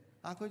benefit.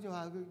 佢就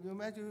話佢叫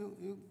咩？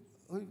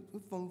要去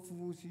奉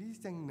父子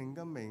聖靈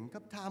嘅名給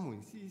他們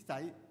施洗。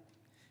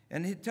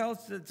And he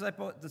tells the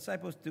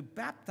disciples to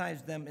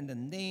baptize them in the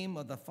name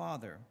of the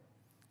Father.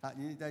 而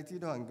就係《使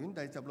徒行傳》第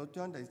16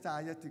章第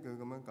31節佢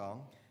咁樣講。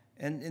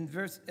And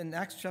in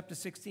Acts chapter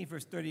 16,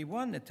 verse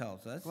 31, it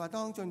tells us, 佢話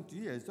當信主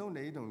耶穌，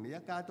你同你一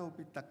家都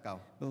必得救。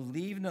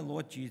 believe in the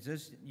Lord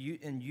Jesus,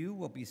 you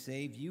will be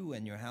saved, you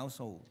and your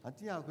household.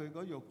 之後佢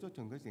嗰獄卒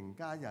同佢成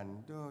家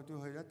人都去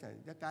一齊，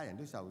一家人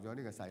都受咗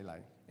呢個洗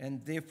禮。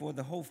 And therefore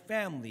the whole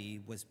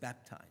family was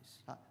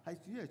baptized. 係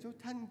主耶穌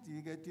親自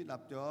嘅接納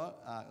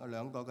咗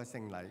兩個嘅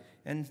聖禮。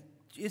 And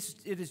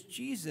it is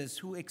Jesus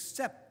who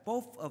accepts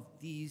both of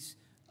these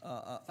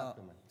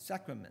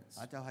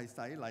sacraments. 就係洗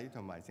禮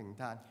同埋聖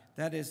餐。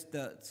 That is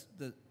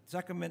the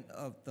sacrament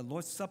of the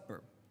Lord's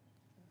Supper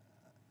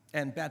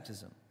and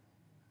baptism.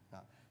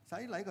 洗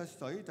禮嘅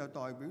水就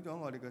代表咗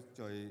我哋嘅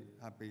罪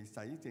係被洗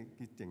淨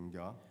潔淨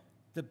咗。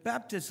 The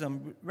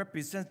baptism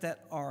represents that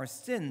our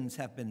sins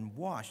have been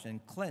washed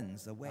and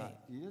cleansed away.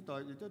 亦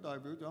都代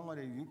表咗我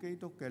哋與基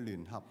督嘅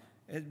聯合。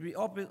 It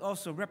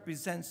also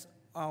represents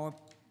our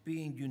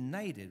being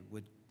united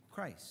with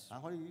Christ.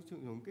 我哋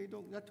同基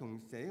督一同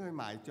死去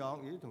埋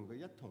葬，亦都同佢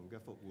一同嘅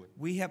復活。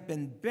 We have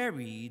been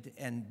buried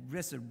and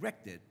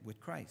resurrected with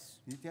Christ.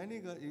 而且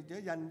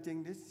印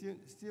證啲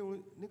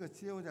燒呢個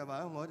燒就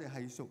話我哋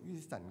係屬於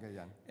神嘅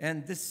人。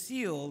 And the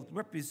seal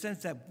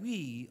represents that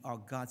we are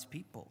God's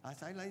people.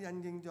 洗禮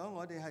印證咗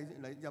我哋係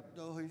嚟入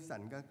到去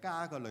神嘅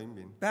家嘅裏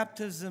面。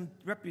 Baptism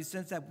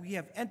represents that we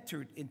have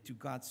entered into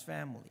God's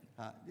family.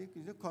 呢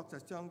其實確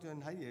實相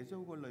信喺耶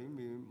穌個裏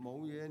面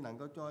冇嘢能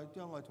夠再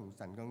將我同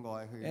神嘅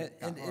愛去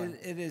隔 And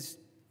開。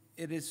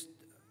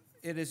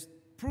it is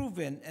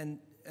proven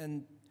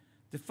and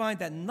defined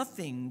that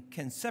nothing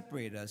can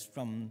separate us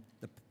from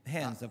the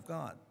hands of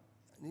God.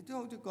 你都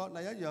好似割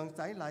禮一樣，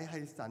洗禮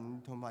係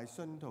神同埋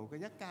信徒嘅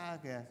一家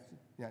嘅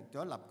人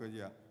所立嘅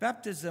約。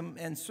 Baptism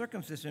and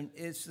circumcision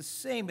is the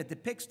same. It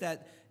depicts that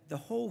the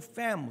whole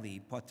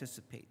family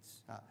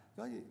participates.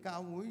 所以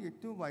教會亦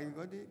都為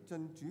嗰啲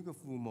信主嘅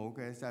父母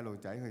嘅細路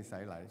仔去洗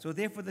禮。 So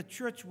therefore, the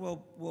church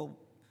will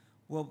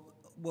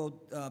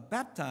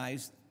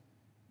baptize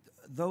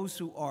those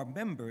who are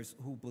members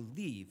who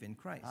believe in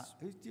Christ.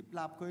 去接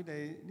納佢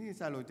哋呢啲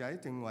細路仔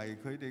成為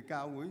佢哋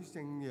教會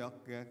聖約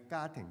嘅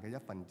家庭嘅一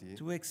份子。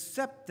 To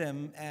accept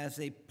them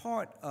as a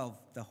part of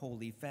the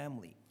Holy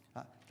Family.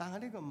 但係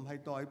呢個唔係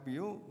代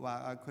表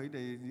話佢哋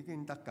已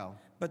經得救。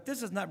 But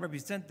this does not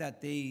represent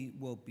that they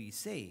will be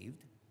saved.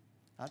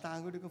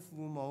 但係佢哋嘅父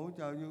母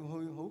就要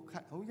去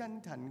好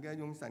殷勤嘅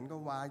用神嘅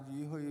話語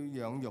去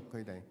養育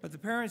佢哋。 But the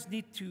parents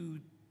need to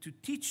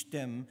teach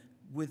them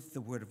with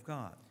the Word of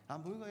God.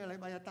 每個禮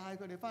拜日帶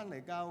佢哋翻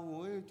嚟教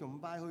會崇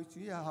拜，去主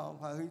日學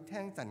係去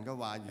聽神嘅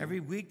話語。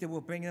 Every week they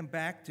will bring them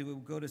back to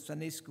go to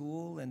Sunday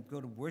school and go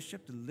to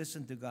worship to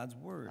listen to God's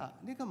Word.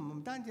 呢個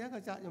唔單止一個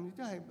責任，亦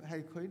都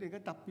係佢哋嘅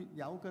特別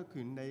有嘅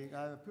權利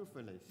嘅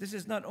privilege。 This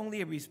is not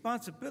only a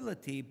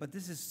responsibility, but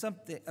this is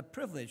a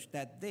privilege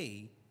that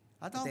they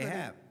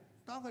have.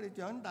 當佢哋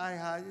長大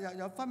下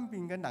有分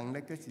辨嘅能力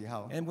嘅時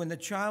候， And when the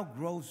child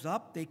grows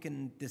up, they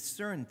can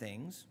discern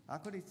things.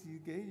 佢哋自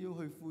己要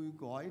去悔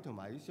改同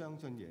埋要相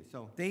信耶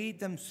穌。 They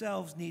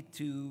themselves need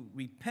to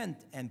repent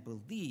and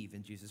believe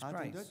in Jesus 除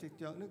咗 Christ. 藉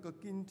着呢個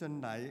堅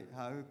進禮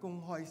去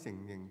公開承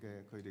認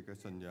嘅佢哋嘅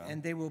信仰。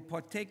 And they will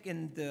partake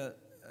in the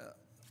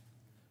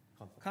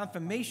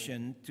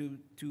confirmation to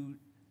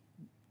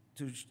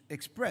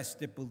express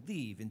their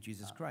belief in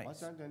Jesus 我 Christ.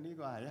 相信呢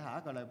個係下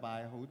一個禮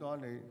拜好多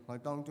我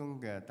當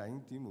中嘅弟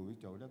兄姊妹會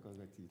做一個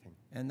嘅自聽。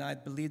 And I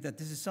believe that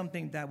this is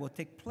something that will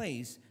take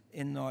place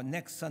in our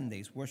next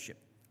Sunday's worship.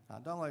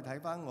 當我哋睇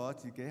翻我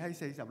自己喺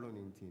46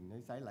年前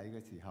去洗禮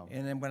嘅時候，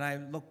 And then when I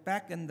look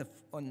back on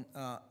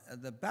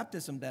the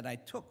baptism that I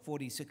took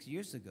 46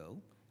 years ago,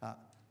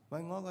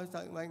 為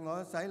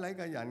我洗禮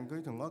嘅人，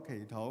佢同我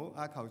祈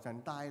禱，求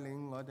神帶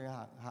領我哋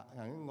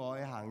行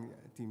愛行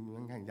甜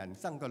行人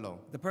生嘅路。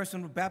 the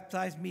person who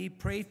baptized me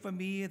prayed for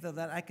me so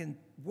that I can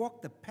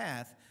walk the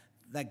path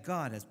that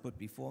God has put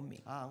before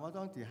me. 我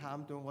當時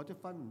喊到我都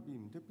分辨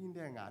唔出邊啲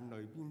係眼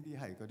淚，邊啲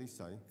係嗰啲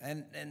水。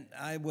 And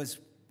I was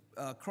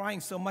crying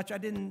so much I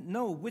didn't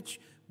know which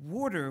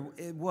water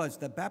it was,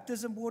 the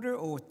baptism water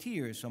or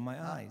tears from my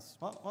eyes.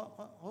 我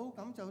好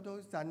感受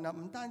到神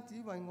唔單止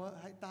為我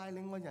係帶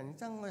領我人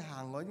生去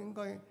行我應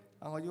該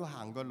我要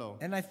行嘅路。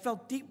 And I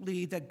felt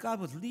deeply that God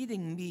was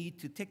leading me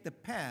to take the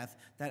path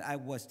that I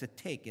was to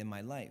take in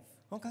my life.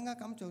 我更加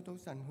感受到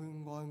神去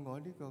愛我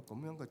呢個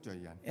咁樣嘅罪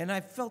人。 And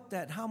I felt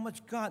that how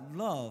much God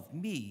loved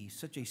me,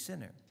 such a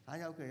sinner.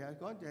 尤其係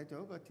嗰陣係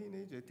做一個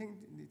teenager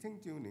青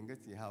少年嘅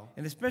時候，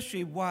 And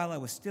especially while I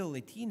was still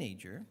a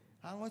teenager,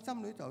 我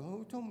心裏就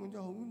好充滿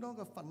咗好多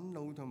嘅憤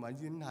怒同埋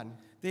怨恨。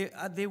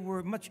 there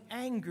were much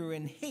anger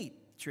and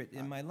hatred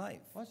in my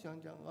life. 我成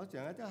日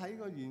都喺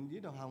個言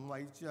語同行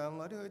為上，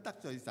我都去得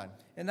罪神。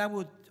 And I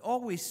would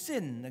always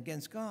sin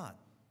against God.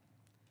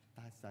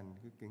 但係神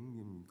佢竟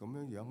然唔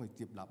咁樣去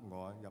接納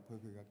我入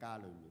去佢嘅家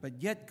裏面。 But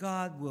yet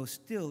God will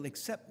still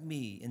accept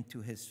me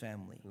into his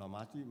family. 羅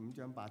馬書5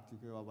章8節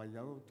佢話：唯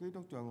有基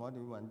督在我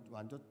哋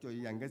還作罪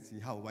人嘅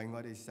時候為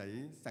我哋死，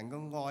神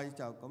嘅愛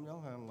就咁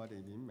樣向我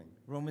哋顯明。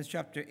 Romans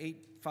chapter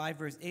 5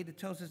 verse 8, it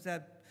tells us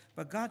that,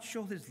 but God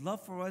showed his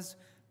love for us,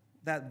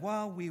 that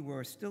while we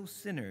were still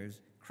sinners,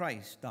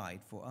 Christ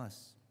died for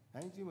us. 弟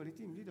兄姊妹，你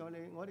知唔知道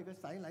我哋嘅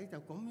洗禮就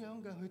咁樣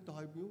嘅去代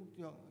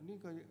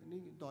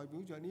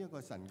表着呢一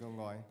個神嘅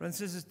愛？ Brothers and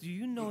sisters, do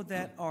you know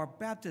that our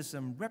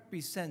baptism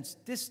represents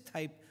this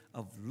type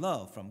of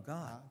love from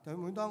God? 就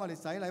每當我哋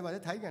洗禮或者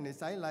睇人哋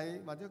洗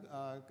禮或者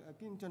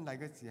捐進禮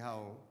嘅時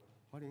候，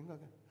我哋應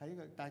該喺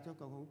個帶咗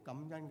個好感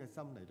恩嘅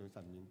心嚟到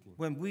神面前。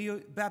 When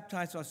we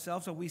baptize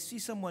ourselves or we see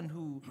someone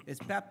who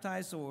is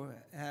baptized or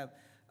have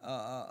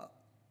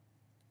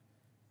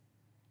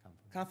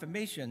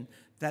confirmation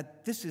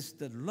that this is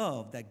the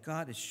love that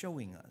God is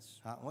showing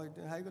us. 我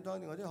喺個當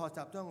年，我都學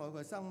習將我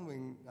嘅生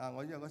命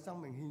我有個生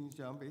命獻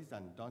上俾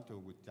神當做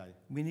活祭。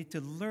 We need to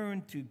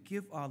learn to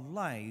give our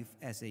life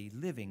as a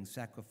living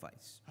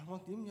sacrifice. 我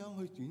點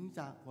樣去選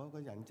擇我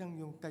嘅人生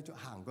要繼續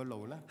行嘅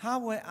路咧？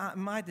 How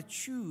am I to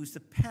choose the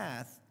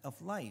path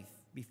of life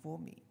before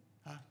me?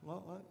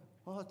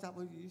 我學習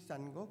去與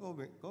神嗰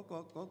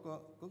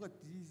個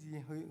旨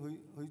意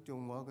去做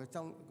我嘅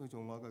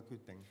決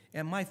定。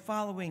 Am I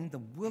following the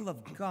will of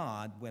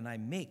God when I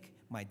make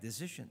my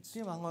decisions?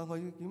 即係話我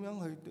要點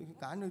樣去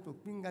揀去讀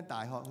邊間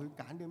大學，去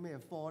揀啲咩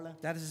科咧？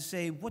 That is to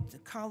say, what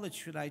college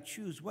should I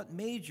choose? What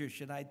major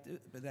should I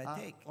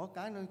take? 我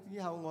揀咗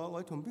之後，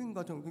我同邊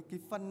個同佢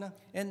結婚咧？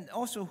 And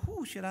also,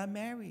 who should I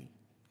marry?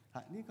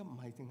 呢個唔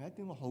係淨係一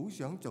啲我好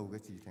想做嘅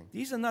事情，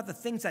 These are not the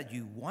things that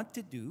you want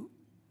to do.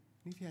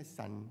 呢啲係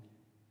神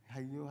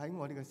係要喺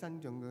我哋嘅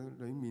身上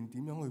嘅裏面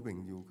點樣去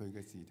榮耀佢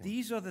嘅事情。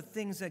 These are the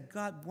things that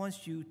God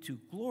wants you to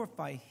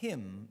glorify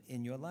Him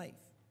in your life.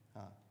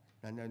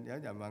 有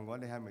人問我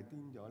哋係咪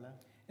癲咗咧？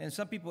 And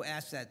some people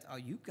ask that, are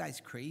you guys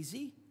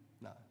crazy?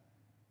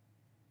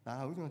 但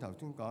係好似我頭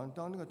先講，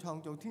當呢個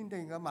創造天地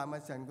嘅萬物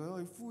神佢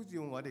去呼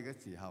召我哋嘅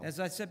時候， As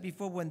I said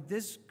before, when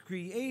this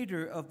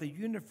creator of the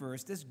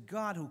universe, this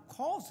God who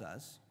calls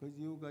us, 佢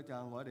要嘅就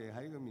係我哋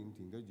喺佢面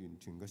前嘅完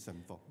全嘅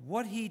順服。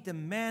 what He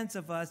demands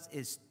of us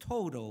is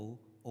total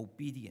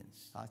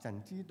obedience.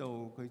 神知道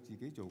佢自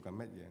己做緊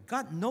乜嘢，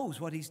 God knows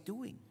what He's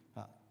doing.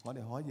 我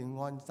哋可以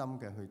安心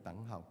嘅去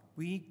等候。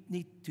 We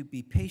need to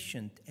be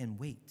patient and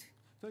wait.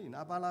 雖然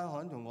亞伯拉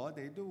罕同我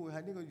哋都會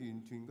喺呢個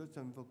完全嘅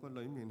順服嘅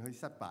裏面去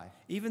失敗。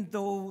 Even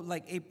though,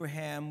 like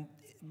Abraham,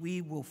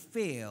 we will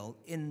fail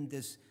in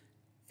this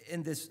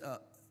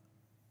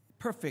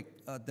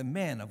perfect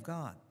demand of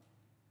God.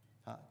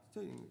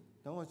 雖然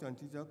等我上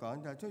次所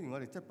講就係，雖然我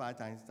哋失敗，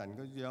但係神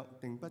嘅約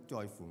定不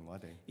在乎我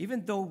哋。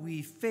 Even though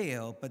we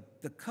fail, but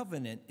the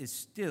covenant is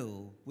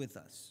still with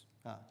us.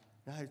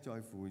 你係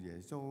在乎耶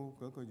穌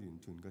嗰個完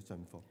全嘅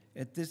順服。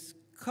 This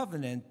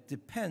covenant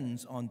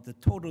depends on the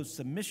total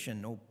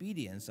submission,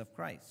 obedience of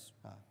Christ.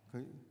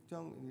 佢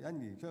因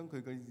而將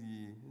佢嘅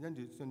義因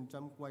住信心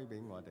歸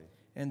俾我哋。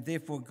 And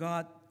therefore,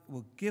 God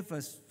will give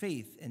us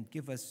faith and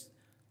give us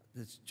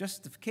this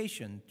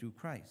justification through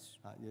Christ.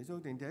 耶穌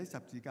定喺十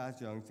字架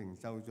上承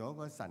受咗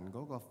個神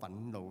嗰個憤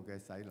怒嘅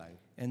洗禮。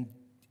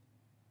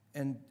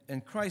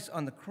And Christ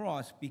on the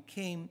cross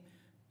became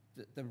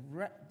the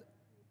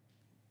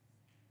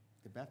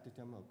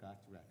baptism of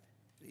God's wrath.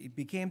 It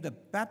became the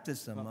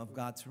baptism of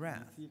God's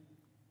wrath.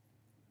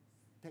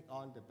 Take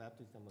on the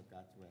baptism of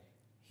God's wrath.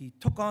 He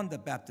took on the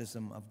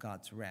baptism of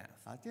God's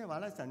wrath. 即係話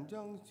咧，神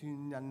將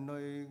全人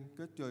類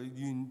嘅罪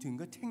完全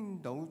嘅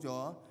傾倒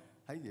咗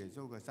喺耶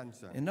穌嘅身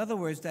上。 In other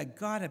words, that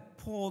God had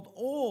poured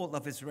all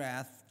of His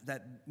wrath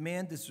that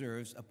man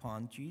deserves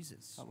upon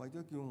Jesus, 為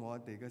咗叫我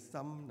哋嘅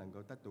心能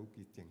夠得到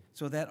潔淨，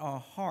 so that our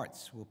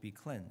hearts will be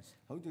cleansed.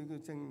 好似個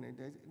聖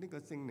靈呢個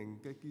聖靈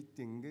嘅潔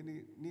淨嘅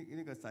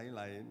呢個洗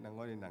禮，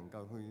我哋能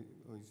夠去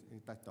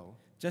得到。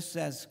 Just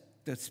as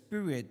the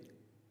Spirit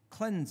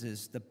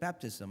cleanses the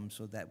baptism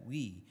so that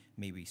we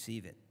may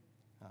receive it.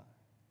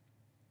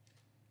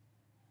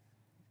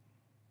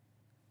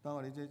 當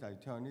我哋即係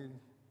唱呢，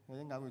我一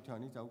陣間會唱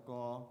呢首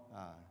歌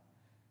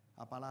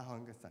亞伯拉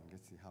罕嘅神嘅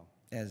時候，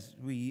 As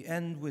we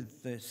end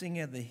with the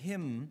singing of the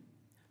hymn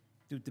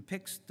that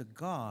depicts the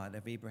God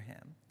of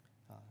Abraham,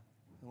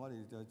 我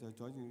哋就要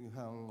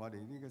向我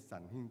哋呢個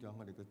神獻上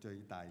我哋嘅最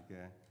大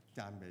嘅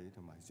讚美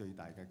同埋最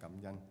大嘅感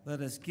恩。 let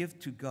us give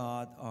to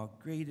God our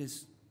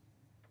greatest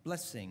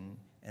blessing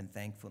and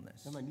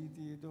thankfulness. 因為呢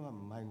啲都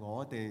唔係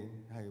我哋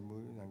係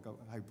會能夠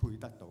係配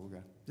得到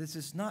嘅。 This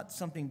is not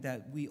something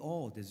that we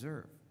all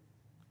deserve.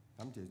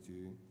 感謝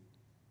主，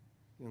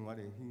讓我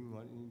哋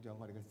獻上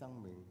我哋嘅生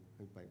命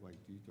去為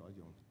主所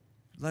用。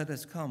 Let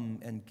us come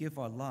and give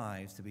our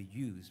lives to be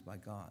used by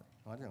God.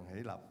 我哋同起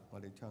立，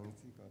我哋唱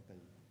詩歌第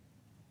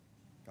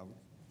19集。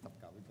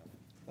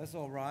 Let's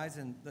all rise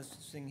and let's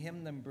sing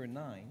hymn number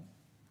 19.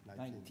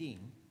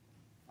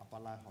 亞伯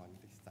拉罕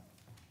的神。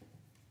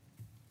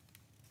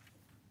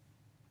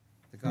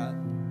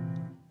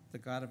 The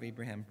God of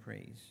Abraham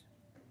praise.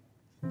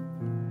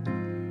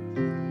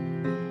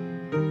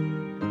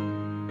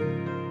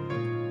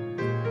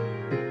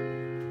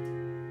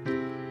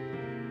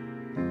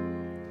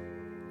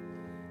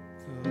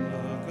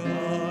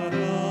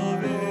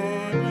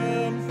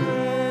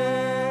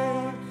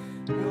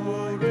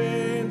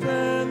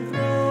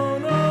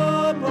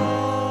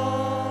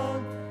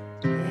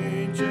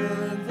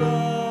 Ancient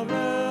of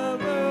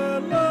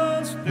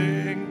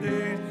everlasting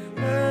days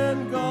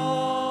and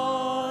God.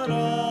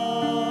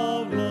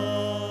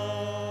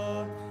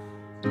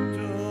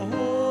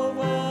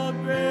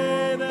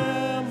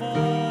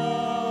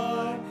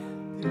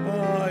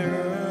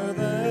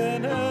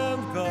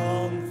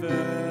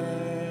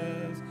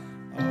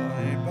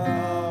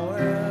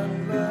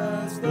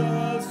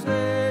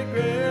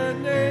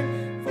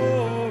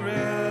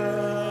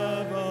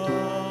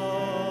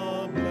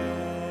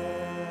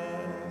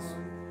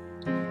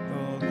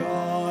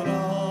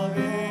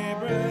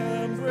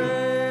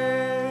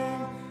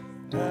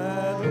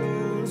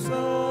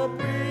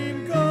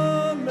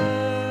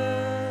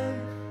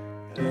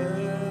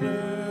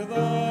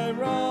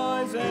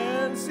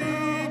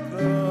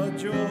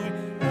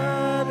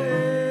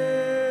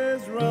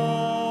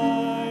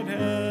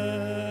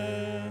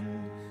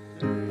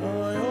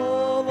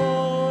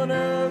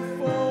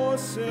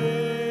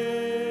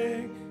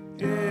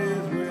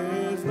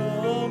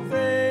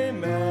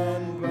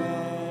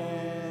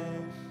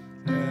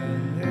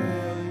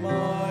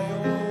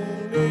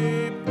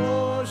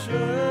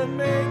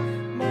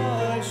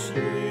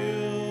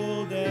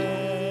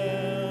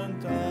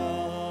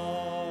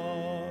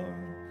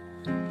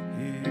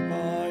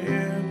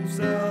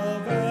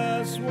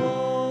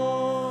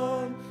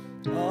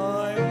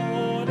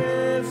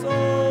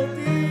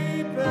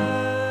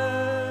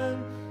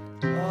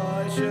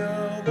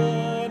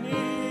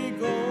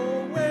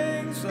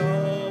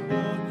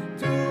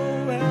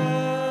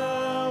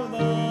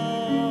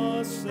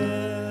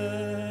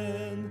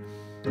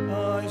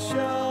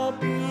 shall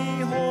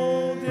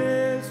behold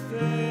his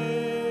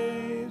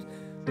face,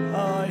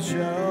 I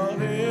shall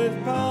his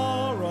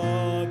power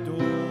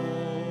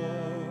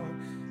adore,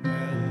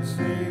 and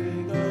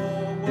sing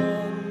the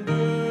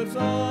wonders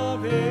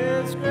of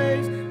his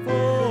grace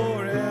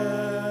forevermore.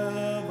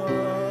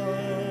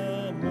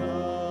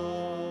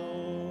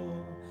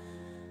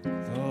 The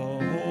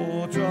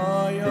whole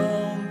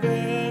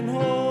triumphant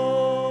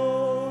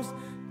host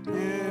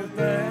give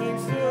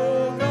thanks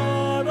to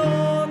God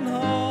on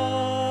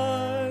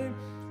high.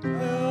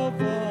 The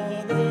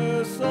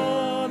Father,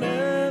 Son,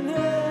 and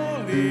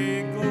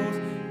Holy Ghost,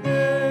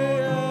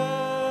 they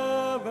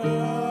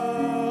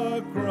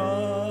ever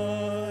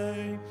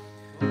cry.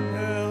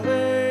 Hail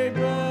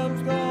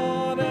Abraham's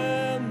God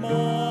and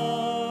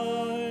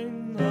mine,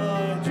 I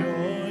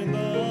join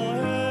the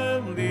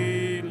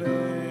heavenly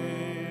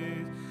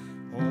lays.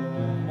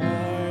 All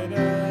might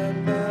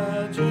and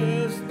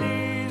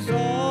majesties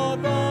are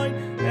thine,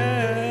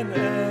 and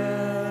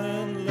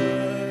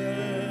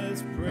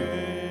endless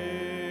praise.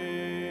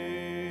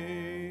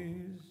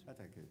 一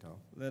齊祈禱。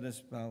 Let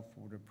us bow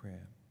for the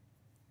prayer.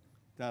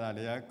 真係你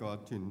係一個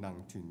全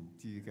能全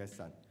智嘅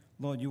神，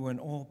 Lord, you are an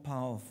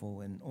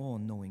all-powerful and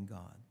all-knowing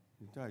God.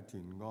 亦都係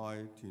全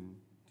愛全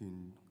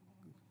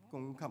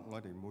供給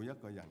我哋每一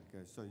個人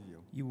嘅需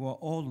要。 You are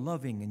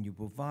all-loving and you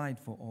provide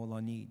for all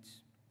our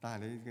needs. 但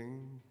係你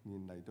竟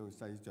然嚟到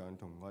世上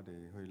同我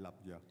哋去立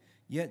約，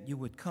 Yet you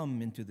would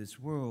come into this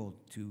world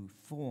to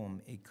form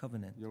a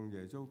covenant. 用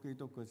耶穌基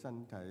督嘅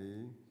身體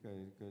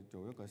嘅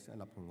做一個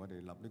同我哋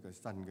立呢個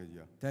新嘅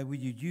約。 That we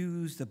would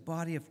use the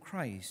body of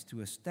Christ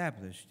to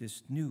establish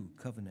this new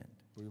covenant.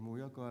 每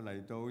一個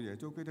嚟到耶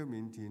穌基督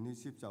面前去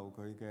接受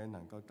佢嘅，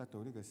能夠得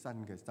到呢個新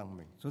嘅生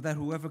命。 So that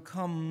whoever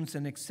comes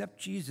and accepts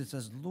Jesus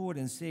as Lord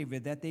and Savior,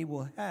 that they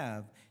will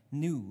have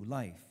new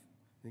life.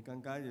 你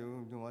更加要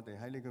用我哋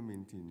喺呢個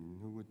面前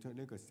去活出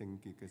呢個聖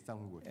潔嘅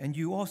生活。 And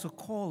you also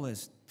call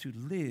us to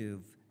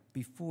live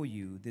before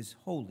you this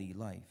holy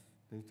life.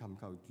 你尋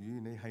求主，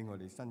你喺我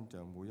哋身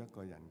上每一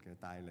個人嘅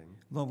帶領，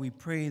 Lord, we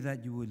pray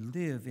that you would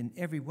live in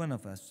every one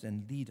of us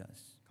and lead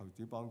us. 求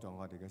主幫助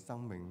我哋嘅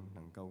生命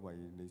能夠為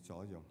你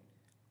所用，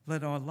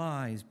 Let our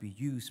lives be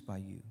used by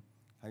you.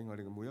 喺我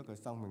哋嘅每一個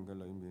生命嘅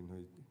裏面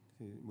去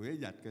每一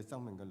日嘅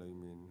生命嘅裏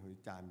面去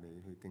讚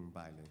美、去敬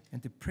拜你。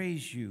 And to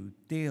praise you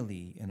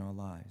daily in our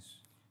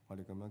lives. 我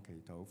哋咁樣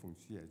祈禱，奉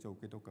主耶穌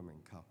基督嘅名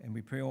求， And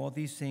we pray all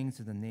these things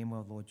in the name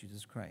of Lord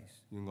Jesus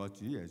Christ. 願我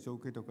主耶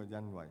穌基督嘅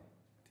恩惠、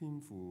天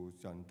父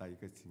上帝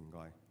嘅慈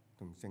愛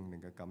同聖靈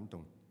嘅感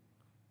動，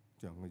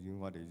像與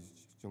我哋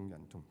眾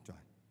人同在。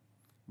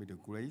May the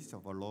grace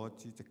of our Lord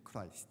Jesus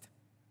Christ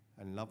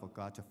and love of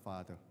God the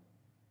Father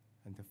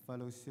and the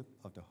fellowship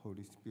of the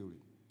Holy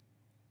Spirit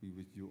be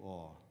with you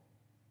all.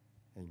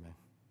 Amen.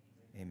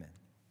 Amen.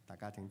 大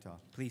家請坐。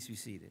 Please be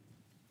seated.